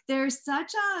 Like, there's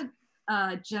such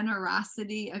a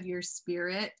generosity of your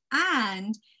spirit.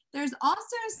 And there's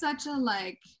also such a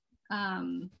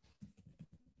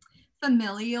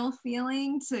familial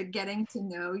feeling to getting to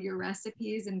know your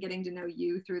recipes and getting to know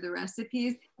you through the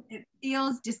recipes. It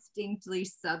feels distinctly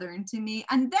Southern to me.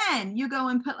 And then you go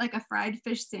and put like a fried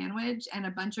fish sandwich and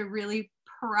a bunch of really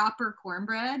proper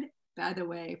cornbread. By the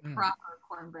way, proper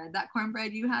cornbread. That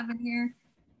cornbread you have in here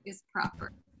is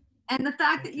proper. And the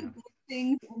fact that you do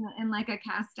things in like a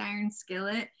cast iron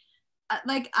skillet,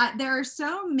 there are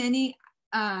so many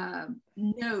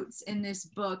notes in this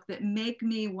book that make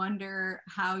me wonder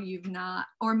how you've not,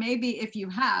 or maybe if you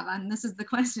have, and this is the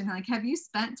question, like, have you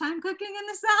spent time cooking in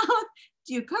the South?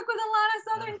 Do you cook with a lot of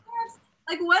Southern chefs?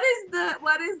 Like, what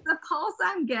is the pulse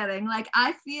I'm getting? Like,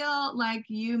 I feel like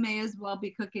you may as well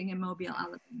be cooking in Mobile,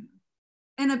 Alabama,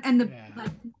 and the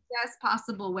best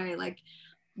possible way. Like,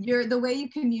 the way you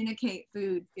communicate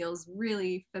food feels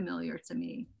really familiar to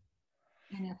me.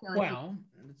 And I feel like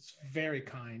it's very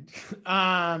kind.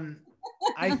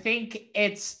 I think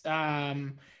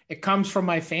it comes from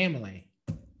my family.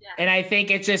 Yeah. And I think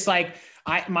it's just like,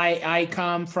 I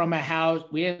come from a house,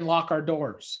 we didn't lock our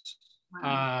doors.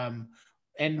 Wow.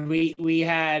 and we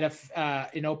had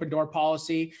an open door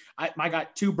policy. I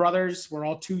got two brothers. We're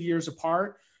all 2 years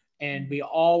apart, and we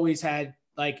always had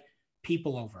like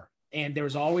people over, and there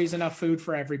was always enough food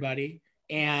for everybody.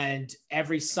 And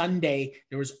every Sunday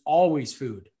there was always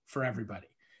food for everybody.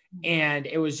 And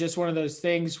it was just one of those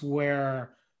things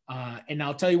where, and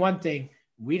I'll tell you one thing,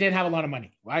 we didn't have a lot of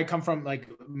money. I come from, like,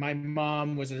 my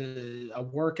mom was a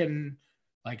working,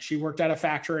 like, she worked at a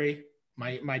factory.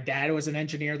 My dad was an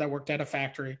engineer that worked at a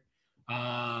factory.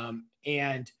 But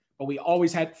we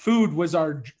always had food was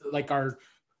our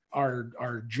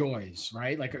joys,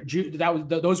 right? Like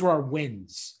those were our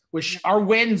wins. Our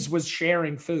wins was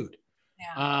sharing food.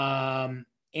 Yeah.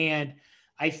 And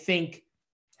I think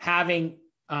having,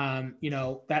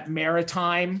 that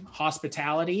maritime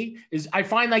hospitality I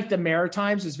find like the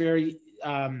Maritimes is very,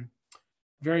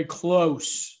 very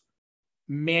close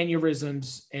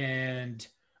mannerisms and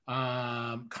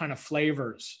kind of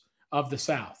flavors of the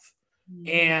South.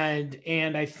 Mm-hmm.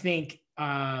 And I think,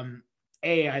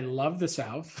 I love the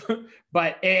South,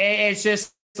 but it's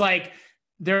just like,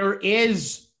 there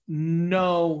is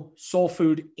no soul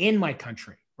food in my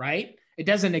country, right? It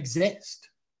doesn't exist.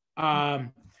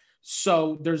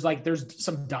 So there's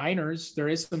some diners, there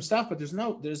is some stuff, but there's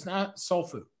not soul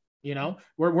food,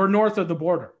 we're north of the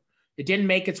border. It didn't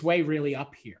make its way really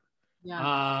up here.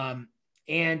 Yeah.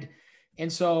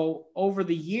 And so over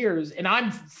the years, and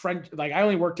I'm French, like I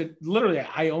only worked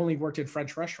in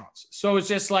French restaurants. So it's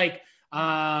just like,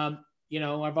 I've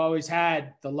always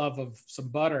had the love of some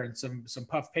butter and some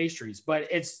puff pastries, but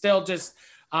it's still just,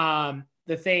 the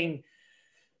thing.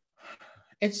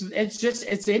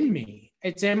 It's in me.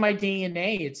 It's in my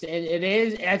DNA. It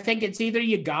is. I think it's either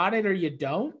you got it or you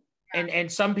don't. Yeah.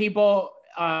 And some people,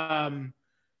 the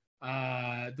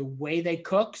way they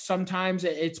cook, sometimes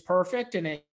it's perfect and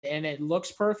it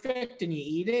looks perfect and you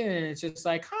eat it and it's just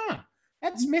like,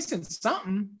 that's missing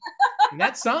something. And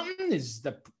that something is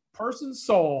the person's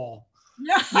soul.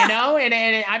 Yeah. And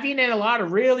I've eaten in a lot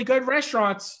of really good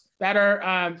restaurants that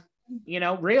are,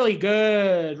 really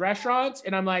good restaurants.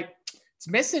 And I'm like, it's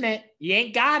missing it. You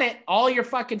ain't got it. All your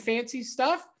fucking fancy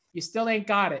stuff, you still ain't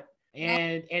got it.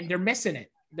 And they're missing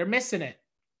it. They're missing it.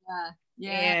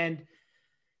 Yeah.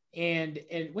 And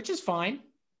which is fine.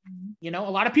 Mm-hmm. A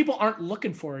lot of people aren't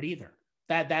looking for it either.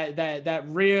 That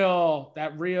real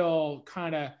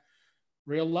kind of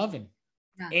real loving.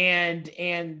 Yeah.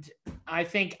 And I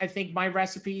think my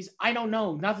recipes, I don't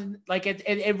know, nothing like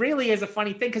it really is a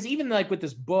funny thing. Cause even like with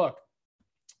this book,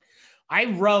 I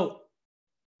wrote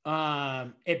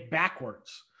it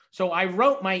backwards. So I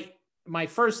wrote my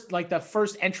first, the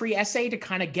first entry essay to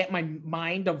kind of get my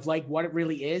mind of like what it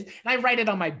really is. And I write it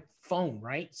on my phone,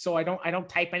 right? So I don't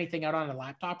type anything out on a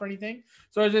laptop or anything.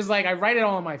 So it's just like, I write it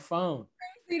all on my phone.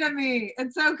 Crazy to me.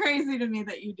 It's so crazy to me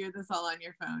that you do this all on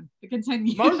your phone. To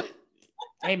continue.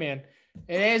 Hey man,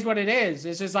 it is what it is.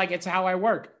 It's just like, it's how I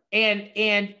work. And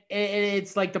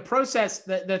it's like the process,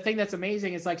 the thing that's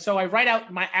amazing is like, so I write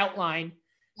out my outline.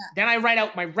 Yeah. Then I write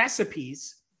out my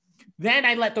recipes. Then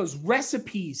I let those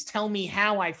recipes tell me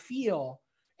how I feel.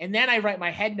 And then I write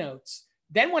my head notes.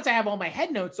 Then once I have all my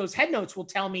head notes, those head notes will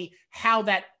tell me how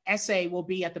that essay will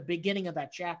be at the beginning of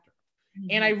that chapter. Mm-hmm.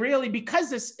 And I really, because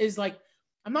this is like,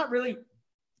 I'm not really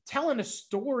telling a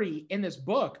story in this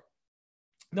book.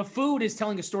 The food is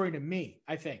telling a story to me,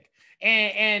 I think.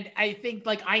 And I think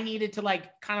like I needed to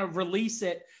like kind of release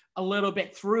it a little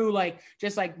bit through like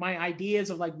just like my ideas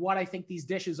of like what I think these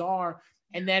dishes are.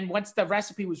 And then once the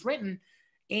recipe was written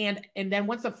and then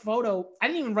once the photo, I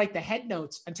didn't even write the head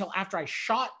notes until after I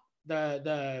shot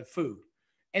the food.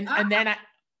 And then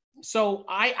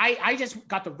I just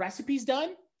got the recipes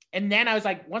done. And then I was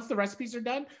like, once the recipes are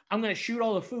done, I'm going to shoot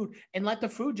all the food and let the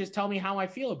food just tell me how I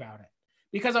feel about it.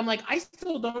 Because I'm like, I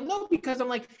still don't know, because I'm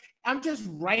like, I'm just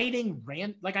writing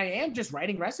I am just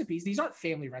writing recipes. These aren't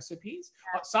family recipes.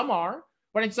 Some are,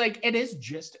 but it's like,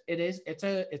 it's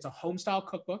a home style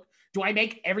cookbook. Do I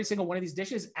make every single one of these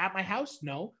dishes at my house?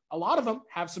 No. A lot of them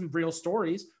have some real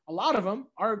stories. A lot of them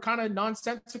are kind of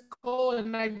nonsensical,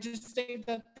 and I just think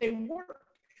that they work.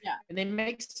 Yeah. And they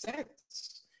make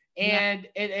sense. And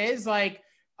it is like,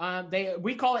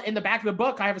 we call it in the back of the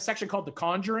book, I have a section called The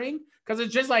Conjuring, because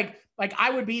it's just like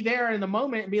I would be there in the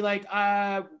moment and be like,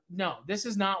 no, this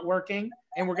is not working.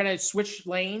 And we're going to switch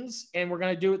lanes and we're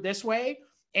going to do it this way.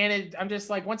 And I'm just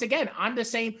like, once again, I'm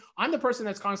the person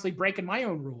that's constantly breaking my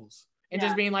own rules and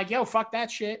just being like, yo, fuck that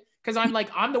shit. Cause I'm like,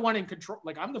 I'm the one in control.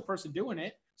 Like I'm the person doing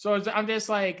it. So I'm just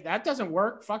like, that doesn't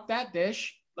work. Fuck that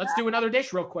dish. Let's do another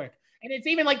dish real quick. And it's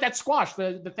even like that squash,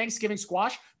 the Thanksgiving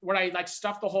squash, where I like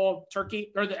stuffed the whole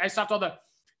turkey, or I stuffed all the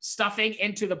stuffing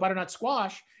into the butternut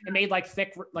squash and made like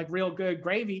thick, like real good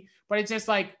gravy. But it's just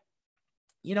like,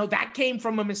 you know, that came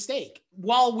from a mistake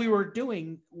while we were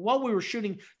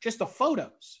shooting just the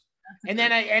photos. And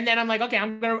then I'm like, okay,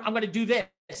 I'm gonna do this.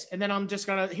 And then I'm just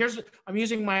gonna, I'm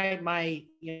using my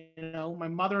you know, my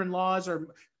mother-in-law's and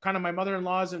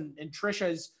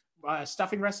Trisha's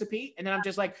stuffing recipe. And then I'm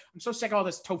just like, I'm so sick of all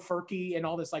this tofurkey and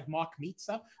all this like mock meat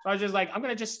stuff. So I was just like, I'm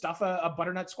gonna just stuff a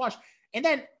butternut squash. And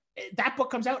then that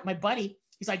book comes out. My buddy,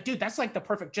 he's like, dude, that's like the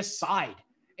perfect just side.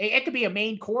 It could be a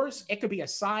main course, it could be a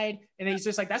side. And he's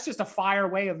just like, that's just a fire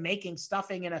way of making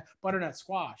stuffing in a butternut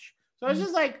squash. So it's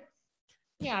just like,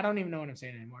 yeah, I don't even know what I'm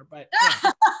saying anymore, but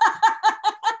yeah.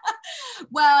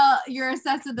 Well, your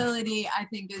accessibility, I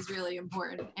think, is really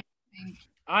important.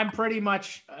 I'm pretty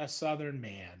much a Southern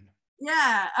man.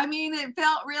 Yeah, I mean, it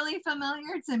felt really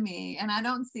familiar to me, and I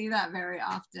don't see that very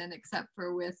often, except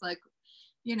for with like,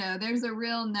 you know, there's a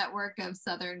real network of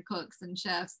Southern cooks and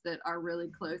chefs that are really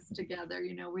close together.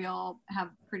 You know, we all have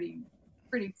pretty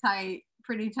tight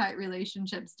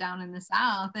relationships down in the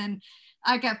South, and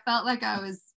I felt like I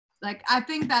was like, I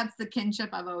think that's the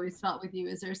kinship I've always felt with you.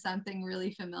 Is there something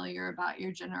really familiar about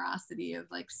your generosity of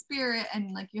like spirit,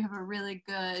 and like you have a really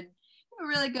good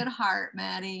heart,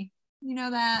 Matty. You know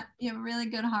that you have a really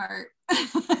good heart.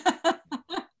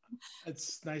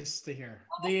 It's nice to hear.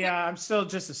 I'm still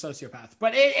just a sociopath,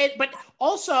 but but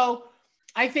also,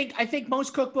 I think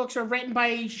most cookbooks are written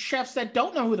by chefs that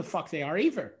don't know who the fuck they are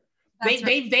either.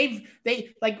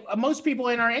 They like most people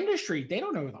in our industry, they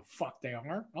don't know who the fuck they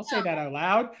are. I'll say that out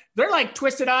loud. They're like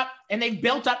twisted up and they've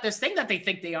built up this thing that they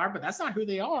think they are, but that's not who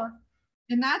they are.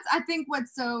 And that's, I think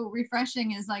what's so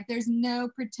refreshing is like, there's no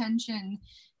pretension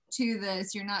to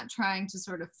this. You're not trying to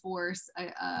sort of force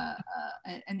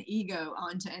an ego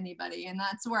onto anybody. And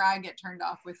that's where I get turned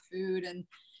off with food. And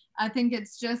I think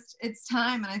it's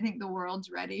time. And I think the world's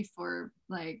ready for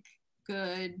like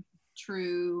good,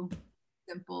 true,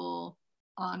 simple,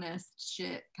 honest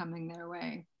shit coming their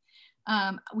way.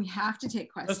 We have to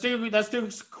take questions. Let's do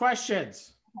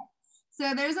questions.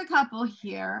 So there's a couple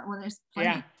here. Well, there's plenty.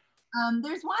 Yeah.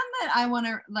 There's one that I want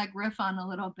to like riff on a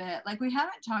little bit. Like we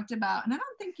haven't talked about, and I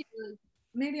don't think you really,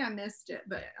 maybe I missed it,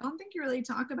 but I don't think you really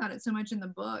talk about it so much in the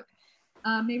book.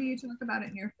 Maybe you talk about it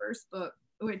in your first book,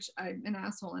 which I'm an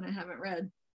asshole and I haven't read.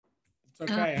 It's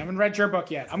okay. I haven't read your book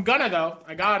yet. I'm gonna though.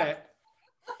 I got it.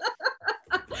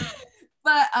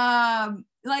 But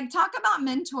like talk about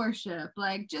mentorship.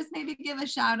 Like just maybe give a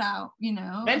shout out, you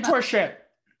know. Mentorship.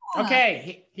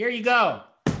 Okay, here you go.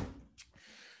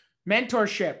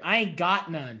 Mentorship. I ain't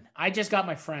got none. I just got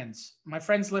my friends. My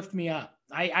friends lift me up.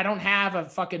 I don't have a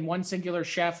fucking one singular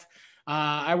chef.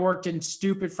 I worked in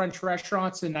stupid French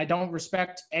restaurants and I don't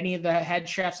respect any of the head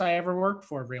chefs I ever worked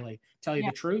for, really. Tell you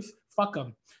the truth. Fuck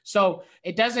them. So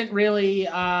it doesn't really,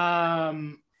 I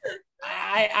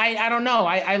don't know.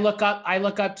 I look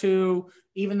up to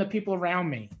even the people around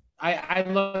me. I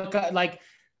look at like,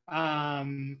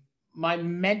 my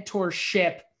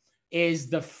mentorship is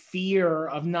the fear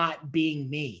of not being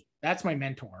me. That's my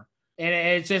mentor. And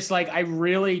it's just like, I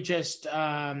really just,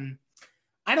 I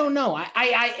don't know.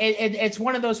 It's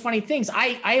one of those funny things.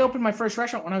 I opened my first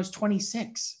restaurant when I was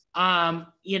 26.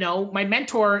 You know, my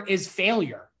mentor is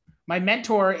failure. My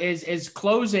mentor is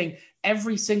closing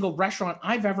every single restaurant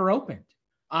I've ever opened.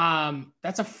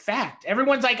 That's a fact.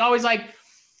 Everyone's like, always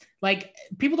like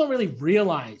people don't really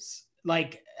realize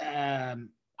like,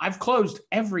 I've closed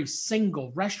every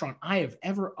single restaurant I have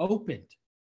ever opened.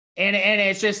 And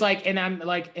it's just like, and I'm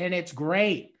like, and it's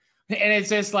great. And it's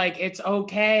just like, it's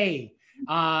okay.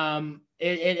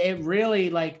 It really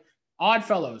like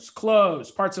Oddfellows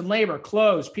closed, Parts and Labor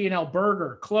closed, P&L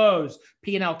Burger closed,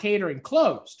 P&L Catering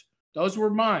closed. Those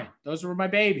were mine. Those were my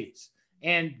babies.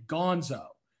 And Gonzo.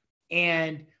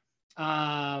 And,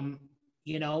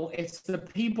 you know, it's the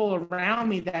people around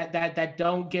me that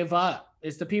don't give up.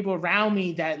 It's the people around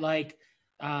me that like,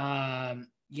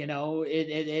 you know,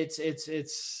 it's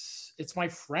my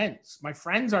friends. My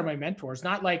friends are my mentors.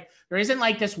 Not like, there isn't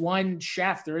like this one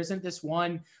chef. There isn't this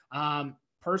one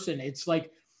person. It's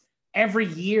like every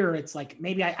year it's like,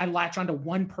 maybe I latch onto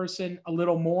one person a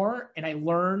little more and I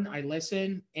learn, I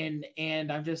listen. And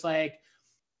I'm just like,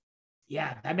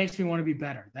 yeah, that makes me want to be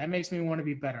better. That makes me want to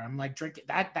be better. I'm like drinking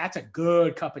that's a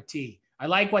good cup of tea. I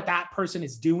like what that person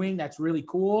is doing. That's really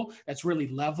cool. That's really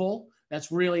level.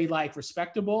 That's really like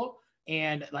respectable.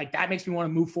 And like, that makes me want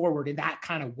to move forward in that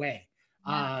kind of way.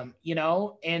 Yeah. You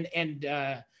know, and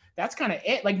that's kind of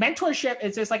it. Like mentorship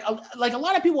is just like a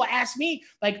lot of people ask me,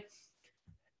 like,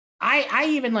 I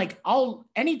even like,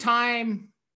 anytime,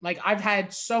 like I've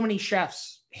had so many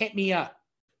chefs hit me up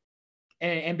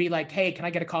and be like, hey, can I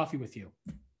get a coffee with you?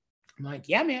 I'm like,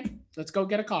 yeah, man, let's go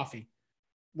get a coffee.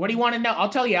 What do you want to know? I'll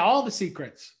tell you all the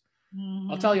secrets.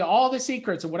 I'll tell you all the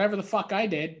secrets of whatever the fuck I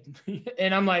did.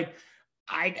 And I'm like,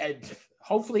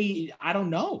 hopefully, I don't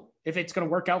know if it's going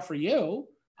to work out for you.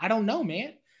 I don't know,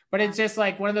 man. But it's just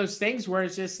like one of those things where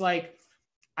it's just like,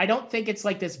 I don't think it's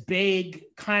like this big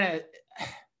kind of,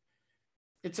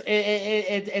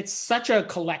 it's such a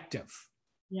collective,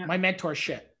 my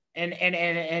mentorship. And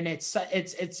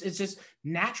it's just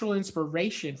natural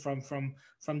inspiration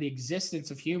from the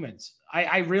existence of humans.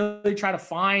 I really try to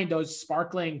find those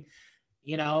sparkling,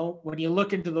 you know, when you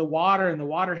look into the water and the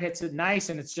water hits it nice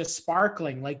and it's just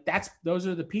sparkling, like those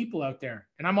are the people out there.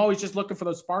 And I'm always just looking for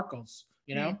those sparkles,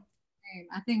 you know?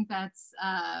 I think that's,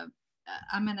 I'm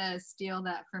going to steal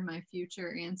that for my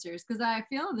future answers, because I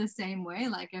feel the same way.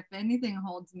 Like if anything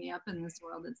holds me up in this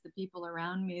world, it's the people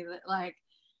around me that like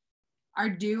are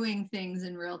doing things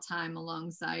in real time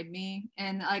alongside me.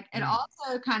 And like it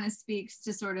also kind of speaks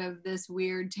to sort of this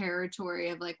weird territory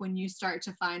of like when you start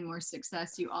to find more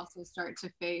success, you also start to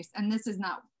face, and this is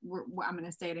not, I'm going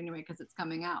to say it anyway because it's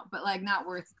coming out, but like not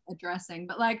worth addressing,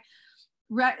 but like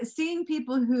seeing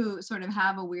people who sort of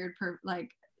have a weird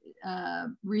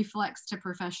reflex to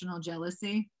professional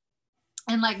jealousy,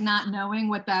 and like not knowing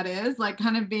what that is, like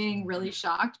kind of being really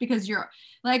shocked, because you're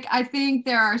like, I think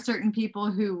there are certain people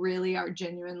who really are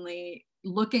genuinely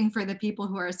looking for the people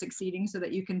who are succeeding so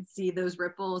that you can see those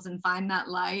ripples and find that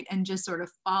light and just sort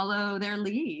of follow their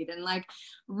lead and like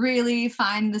really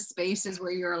find the spaces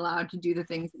where you're allowed to do the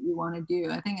things that you want to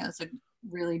do. I think that's a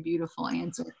really beautiful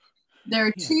answer. There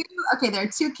are two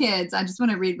kids. I just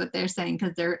want to read what they're saying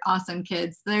because they're awesome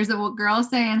kids. There's a girl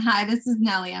saying, "Hi, this is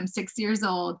Nellie. I'm 6 years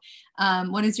old.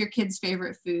 What is your kid's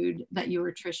favorite food that you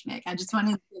or Trish make?" I just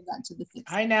wanted to give that to the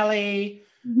 6. Hi, Nellie.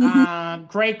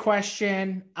 Great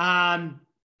question.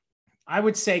 I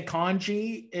would say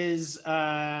congee is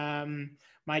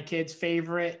my kid's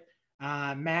favorite.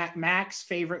 Mac's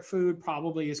favorite food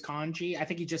probably is congee. I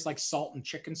think he just likes salt and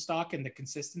chicken stock and the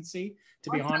consistency,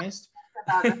 to be honest.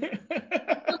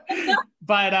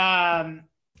 But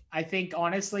I think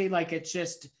honestly, like it's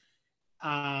just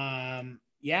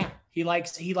he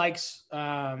likes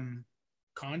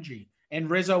congee. And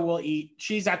Rizzo will eat.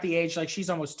 She's at the age, like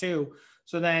she's almost 2,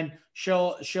 so then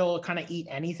she'll kind of eat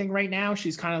anything right now.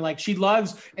 She's kind of like, she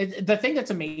loves, the thing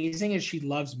that's amazing is she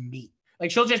loves meat.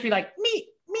 Like she'll just be like meat,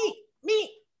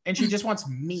 and she just wants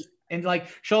meat. And like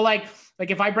she'll like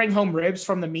if I bring home ribs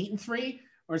from the Meat and 3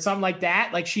 or something like that,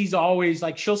 like she's always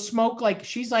like, she'll smoke, like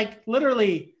she's like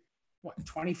literally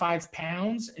 25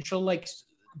 pounds, and she'll like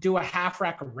do a half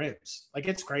rack of ribs. Like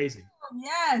it's crazy.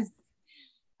 Yes,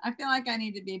 I feel like I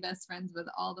need to be best friends with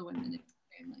all the women in the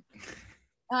family.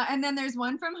 And then there's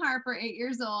one from Harper, 8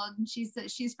 years old, and she said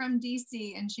she's from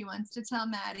DC and she wants to tell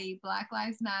Maddie Black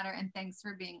Lives Matter and thanks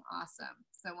for being awesome.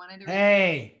 So I wanted to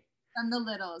read from the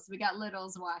littles. We got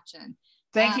littles watching.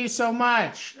 Thank you so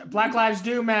much. Black lives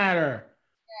do matter.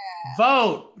 Yeah.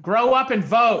 Vote. Grow up and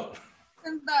vote.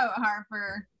 And vote,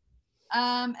 Harper.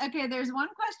 Okay, there's one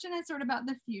question that's sort of about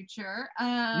the future.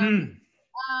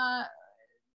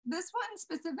 This one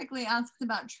specifically asks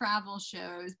about travel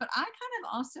shows, but I kind of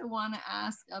also want to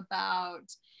ask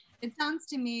about, it sounds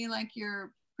to me like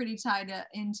you're pretty tied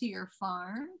into your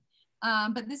farm,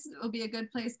 but this will be a good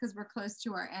place because we're close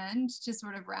to our end to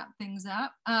sort of wrap things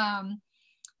up.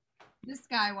 This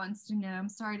guy wants to know, I'm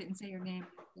sorry I didn't say your name,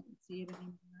 I didn't see it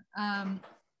anymore.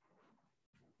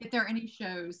 If there are any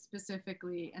shows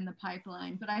specifically in the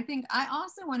pipeline, but I think I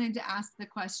also wanted to ask the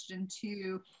question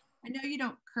too. I know you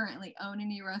don't currently own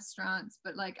any restaurants,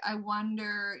 but like, I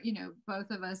wonder, you know,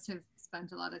 both of us have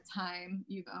spent a lot of time,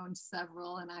 you've owned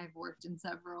several and I've worked in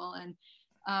several. And,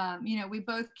 you know, we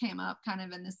both came up kind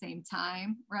of in the same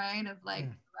time, right? Of like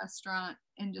restaurant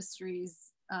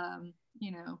industries,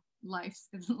 you know,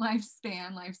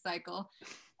 lifespan, life cycle.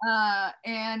 I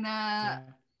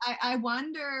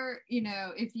wonder, you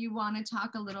know, if you want to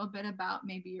talk a little bit about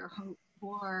maybe your hope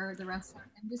for the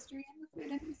restaurant industry and the food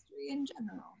industry in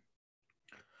general.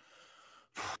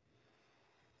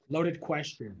 Loaded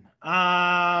question.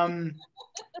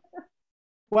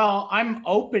 Well, I'm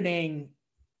opening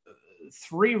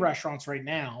 3 restaurants right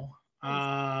now.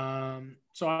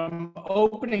 So I'm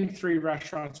opening 3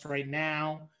 restaurants right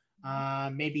now,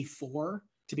 maybe 4,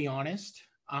 to be honest.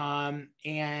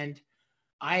 And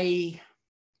I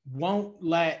won't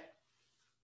let,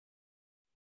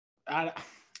 I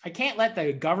can't let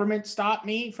the government stop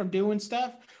me from doing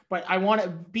stuff, but I want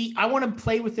to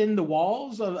play within the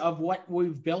walls of what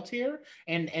we've built here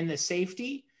and the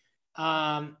safety.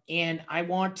 And I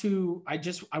want to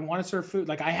serve food.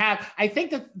 Like I think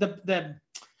that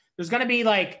there's going to be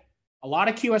like a lot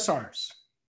of QSRs.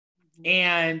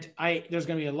 And there's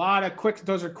going to be a lot of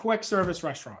those are quick service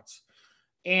restaurants.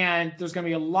 And there's going to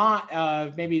be a lot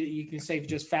of, maybe you can say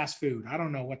just fast food. I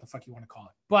don't know what the fuck you want to call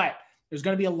it, but there's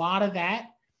going to be a lot of that.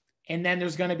 And then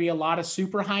there's going to be a lot of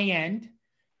super high end.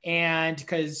 And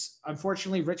because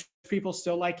unfortunately, rich people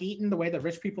still like eating the way that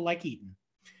rich people like eating.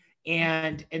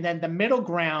 And then the middle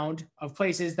ground of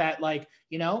places that, like,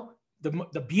 you know,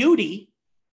 the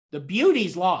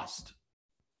beauty's lost,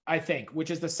 I think,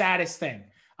 which is the saddest thing.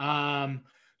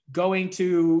 Going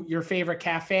to your favorite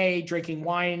cafe, drinking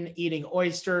wine, eating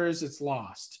oysters, it's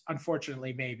lost,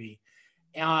 unfortunately, maybe,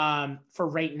 for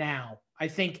right now. I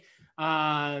think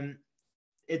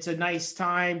it's a nice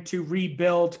time to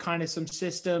rebuild kind of some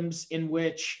systems in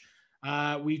which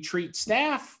we treat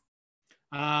staff.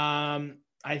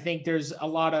 I think there's a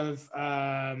lot of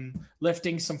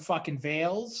lifting some fucking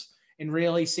veils and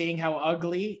really seeing how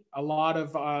ugly a lot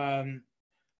of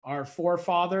our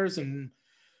forefathers, and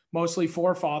mostly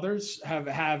forefathers,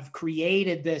 have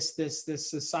created this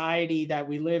society that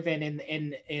we live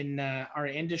in our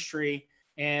industry,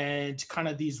 and kind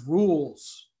of these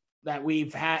rules that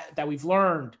we've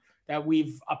learned, that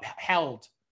we've upheld.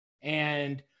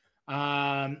 And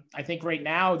I think right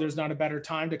now there's not a better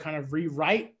time to kind of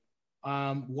rewrite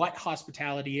what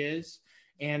hospitality is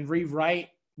and rewrite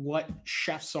what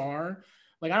chefs are.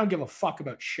 Like, I don't give a fuck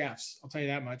about chefs. I'll tell you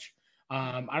that much.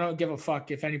 I don't give a fuck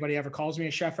if anybody ever calls me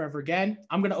a chef ever again.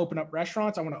 I'm going to open up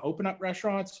restaurants. I want to open up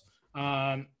restaurants.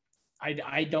 I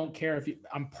don't care if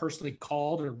I'm personally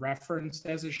called or referenced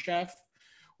as a chef,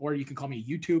 or you can call me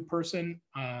a YouTube person.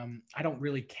 I don't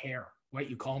really care what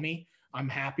you call me. I'm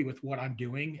happy with what I'm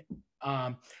doing.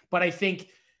 But I think,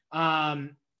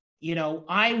 you know,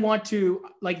 I want to,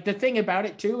 like, the thing about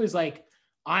it too is, like,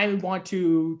 I want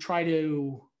to try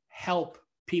to help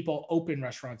people open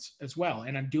restaurants as well.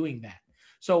 And I'm doing that.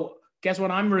 So guess what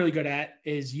I'm really good at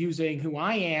is using who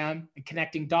I am and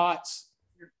connecting dots.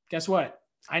 Guess what?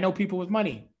 I know people with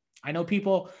money. I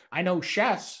know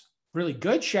chefs, really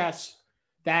good chefs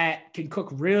that can cook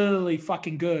really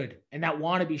fucking good and that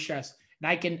want to be chefs.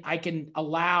 And I can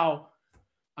allow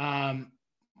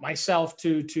myself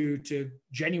to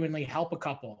genuinely help a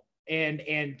couple.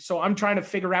 And so I'm trying to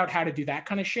figure out how to do that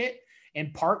kind of shit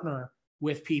and partner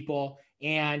with people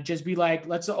and just be like,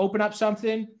 let's open up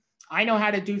something. I know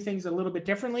how to do things a little bit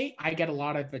differently. I get a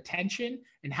lot of attention,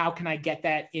 and how can I get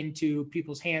that into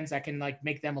people's hands that can, like,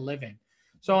 make them a living?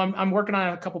 So I'm working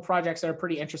on a couple projects that are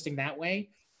pretty interesting that way.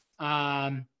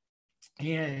 And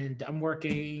I'm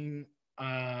working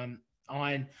on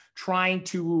trying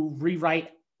to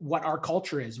rewrite what our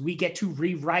culture is. We get to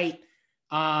rewrite,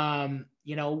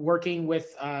 you know, working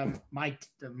with my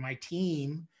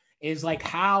team is like,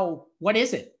 what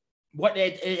is it?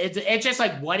 It's just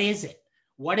like, what is it?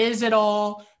 What is it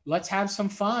all? Let's have some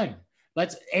fun.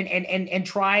 Let's and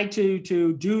try to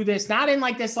do this, not in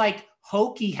like this like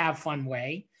hokey have fun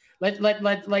way. Like,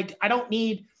 I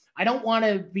don't want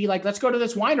to be like, let's go to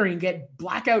this winery and get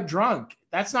blackout drunk.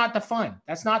 That's not the fun.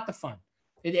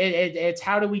 It's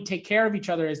how do we take care of each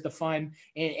other is the fun,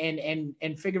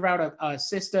 and figure out a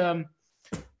system.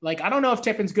 Like, I don't know if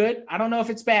tipping's good. I don't know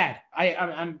if it's bad.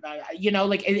 I'm you know,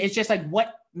 like, it's just like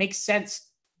what makes sense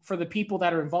for the people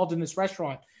that are involved in this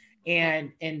restaurant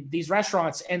and these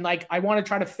restaurants. And like, I want to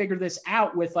try to figure this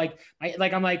out with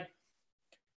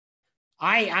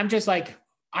I'm just like,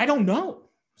 I don't know.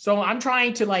 So I'm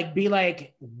trying to like, be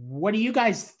like, what do you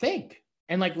guys think?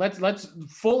 And like, let's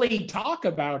fully talk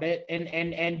about it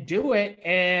and do it.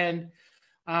 And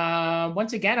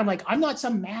once again, I'm like, I'm not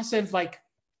some massive, like,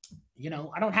 you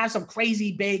know, I don't have some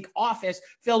crazy big office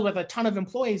filled with a ton of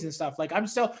employees and stuff. Like,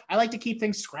 I like to keep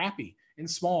things scrappy and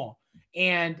small.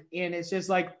 And it's just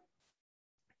like,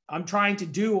 I'm trying to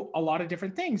do a lot of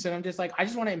different things. And I'm just like, I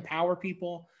just want to empower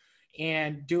people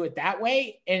and do it that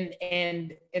way. And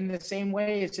in the same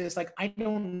way, it's just like, I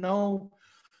don't know.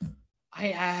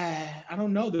 I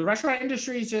don't know. The restaurant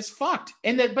industry is just fucked.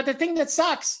 But the thing that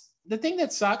sucks,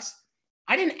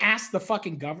 I didn't ask the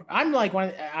fucking government. I'm like,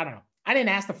 I don't know. I didn't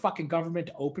ask the fucking government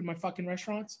to open my fucking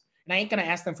restaurants, and I ain't going to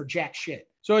ask them for jack shit.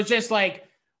 So it's just like,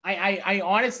 I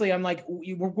honestly, I'm like,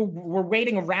 we're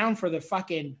waiting around for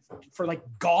like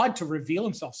God to reveal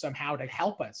himself somehow to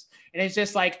help us. And it's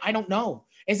just like, I don't know.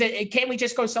 Can't we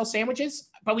just go sell sandwiches?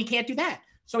 But we can't do that.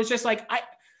 So it's just like,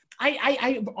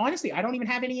 I honestly, I don't even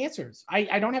have any answers.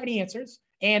 I don't have any answers.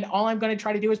 And all I'm going to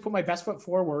try to do is put my best foot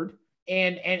forward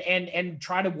and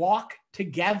try to walk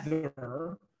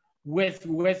together with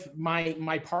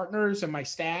my partners and my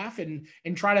staff and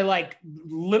try to like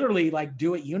literally like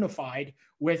do it unified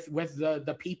with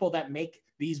the people that make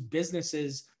these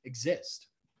businesses exist.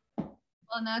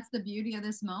 Well, and that's the beauty of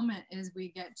this moment is we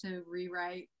get to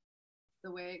rewrite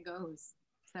the way it goes.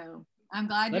 So I'm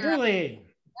glad Literally.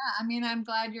 I mean, I'm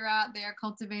glad you're out there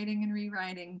cultivating and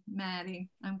rewriting, Maddie.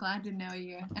 I'm glad to know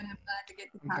you, and I'm glad to get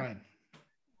to talk. Glad.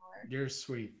 You're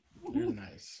sweet. You're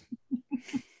nice.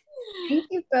 Thank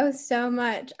you both so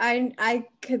much. I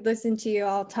could listen to you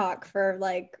all talk for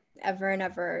like ever and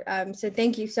ever. So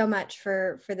thank you so much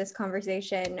for this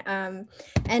conversation.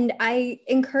 And I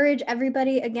encourage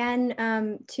everybody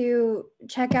again to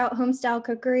check out Home Style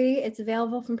Cookery. It's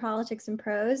available from Politics and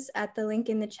Prose at the link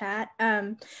in the chat.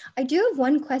 I do have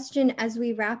one question as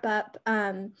we wrap up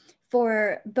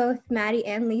for both Matty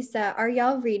and Lisa. Are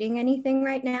y'all reading anything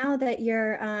right now that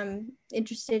you're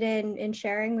interested in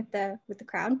sharing with the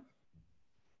crowd?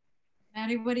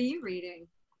 Maddie, what are you reading?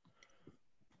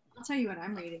 I'll tell you what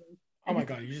I'm reading. Oh my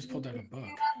God, you just pulled out a book.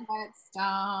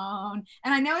 Stone.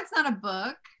 And I know it's not a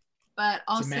book, but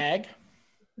also it's a mag.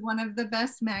 One of the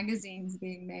best magazines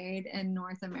being made in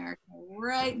North America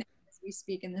right now as we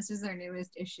speak. And this is their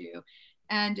newest issue.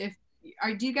 And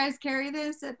do you guys carry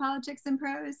this at Politics and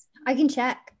Prose? I can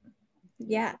check.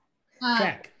 Yeah.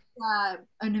 Check.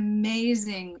 An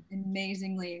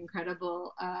amazingly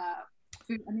incredible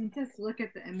food. I mean, just look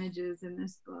at the images in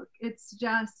this book. It's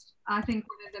just, I think,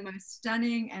 one of the most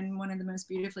stunning and one of the most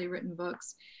beautifully written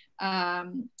books.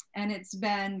 And it's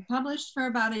been published for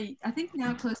about I think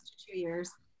now close to 2 years.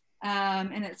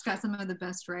 And it's got some of the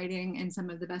best writing and some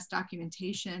of the best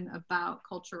documentation about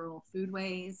cultural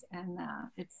foodways. And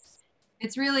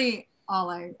it's really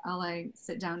all I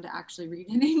sit down to actually read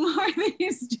anymore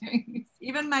these days.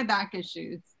 Even my back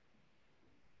issues.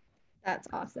 That's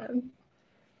awesome.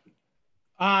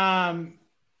 I'm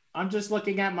just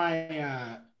looking at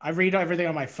my. I read everything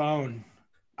on my phone.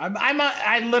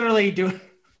 I literally do.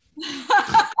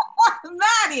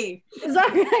 Maddie, it's all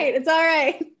right. It's all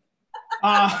right.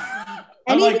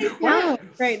 Anything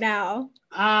counts right now.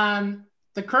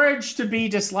 The Courage to Be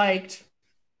Disliked.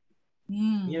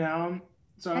 Mm. You know,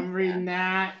 so I'm reading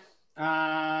that.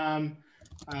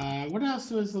 What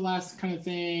else was the last kind of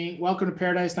thing? Welcome to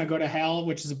Paradise, Now Go to Hell,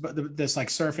 which is this like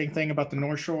surfing thing about the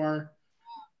North Shore.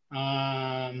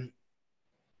 What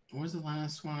was the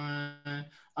last one?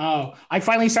 Oh, I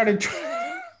finally started.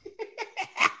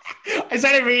 I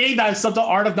started reading the Subtle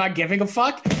Art of Not Giving a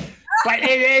Fuck. But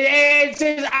it's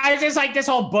just, I just like this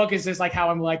whole book is just like how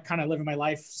I'm like kind of living my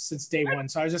life since day one.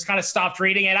 So I just kind of stopped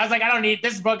reading it. I was like, I don't need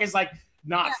this book is like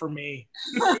not for me.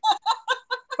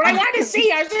 But I wanted to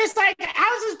see. I was just like,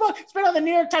 how's this book? It's been on the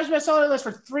New York Times bestseller list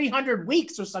for 300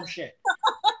 weeks or some shit.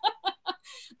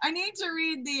 I need to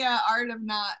read the Art of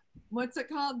Not, what's it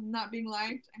called? Not Being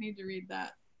Liked. I need to read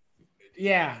that.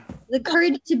 Yeah. The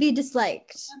Courage to Be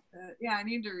Disliked. Yeah, I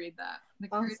need to read that.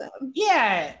 Awesome.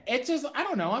 Yeah, it's just I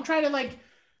don't know. I'm trying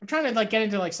to get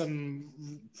into like some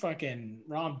fucking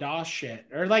Ram Dass shit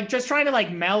or like just trying to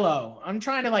like mellow. I'm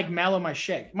trying to like mellow my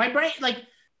shit. My brain like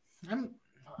I'm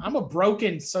a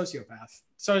broken sociopath.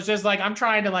 So it's just like I'm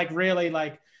trying to like really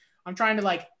like I'm trying to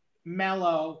like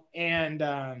mellow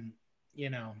and you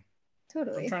know.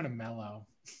 Totally. I'm trying to mellow.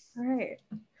 All right.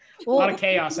 Well, a lot of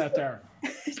chaos out there.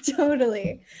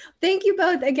 Totally. Thank you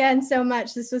both again so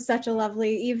much. This was such a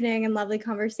lovely evening and lovely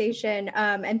conversation.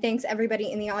 And thanks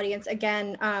everybody in the audience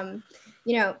again.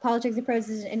 You know, Politics and Prose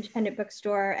is an independent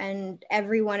bookstore and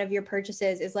every one of your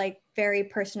purchases is like very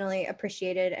personally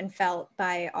appreciated and felt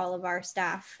by all of our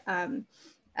staff.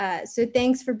 So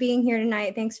thanks for being here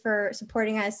tonight. Thanks for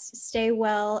supporting us. Stay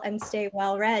well and stay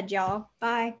well read, y'all.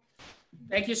 Bye.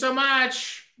 Thank you so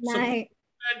much. Night.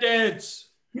 Independence.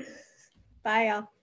 Bye, y'all.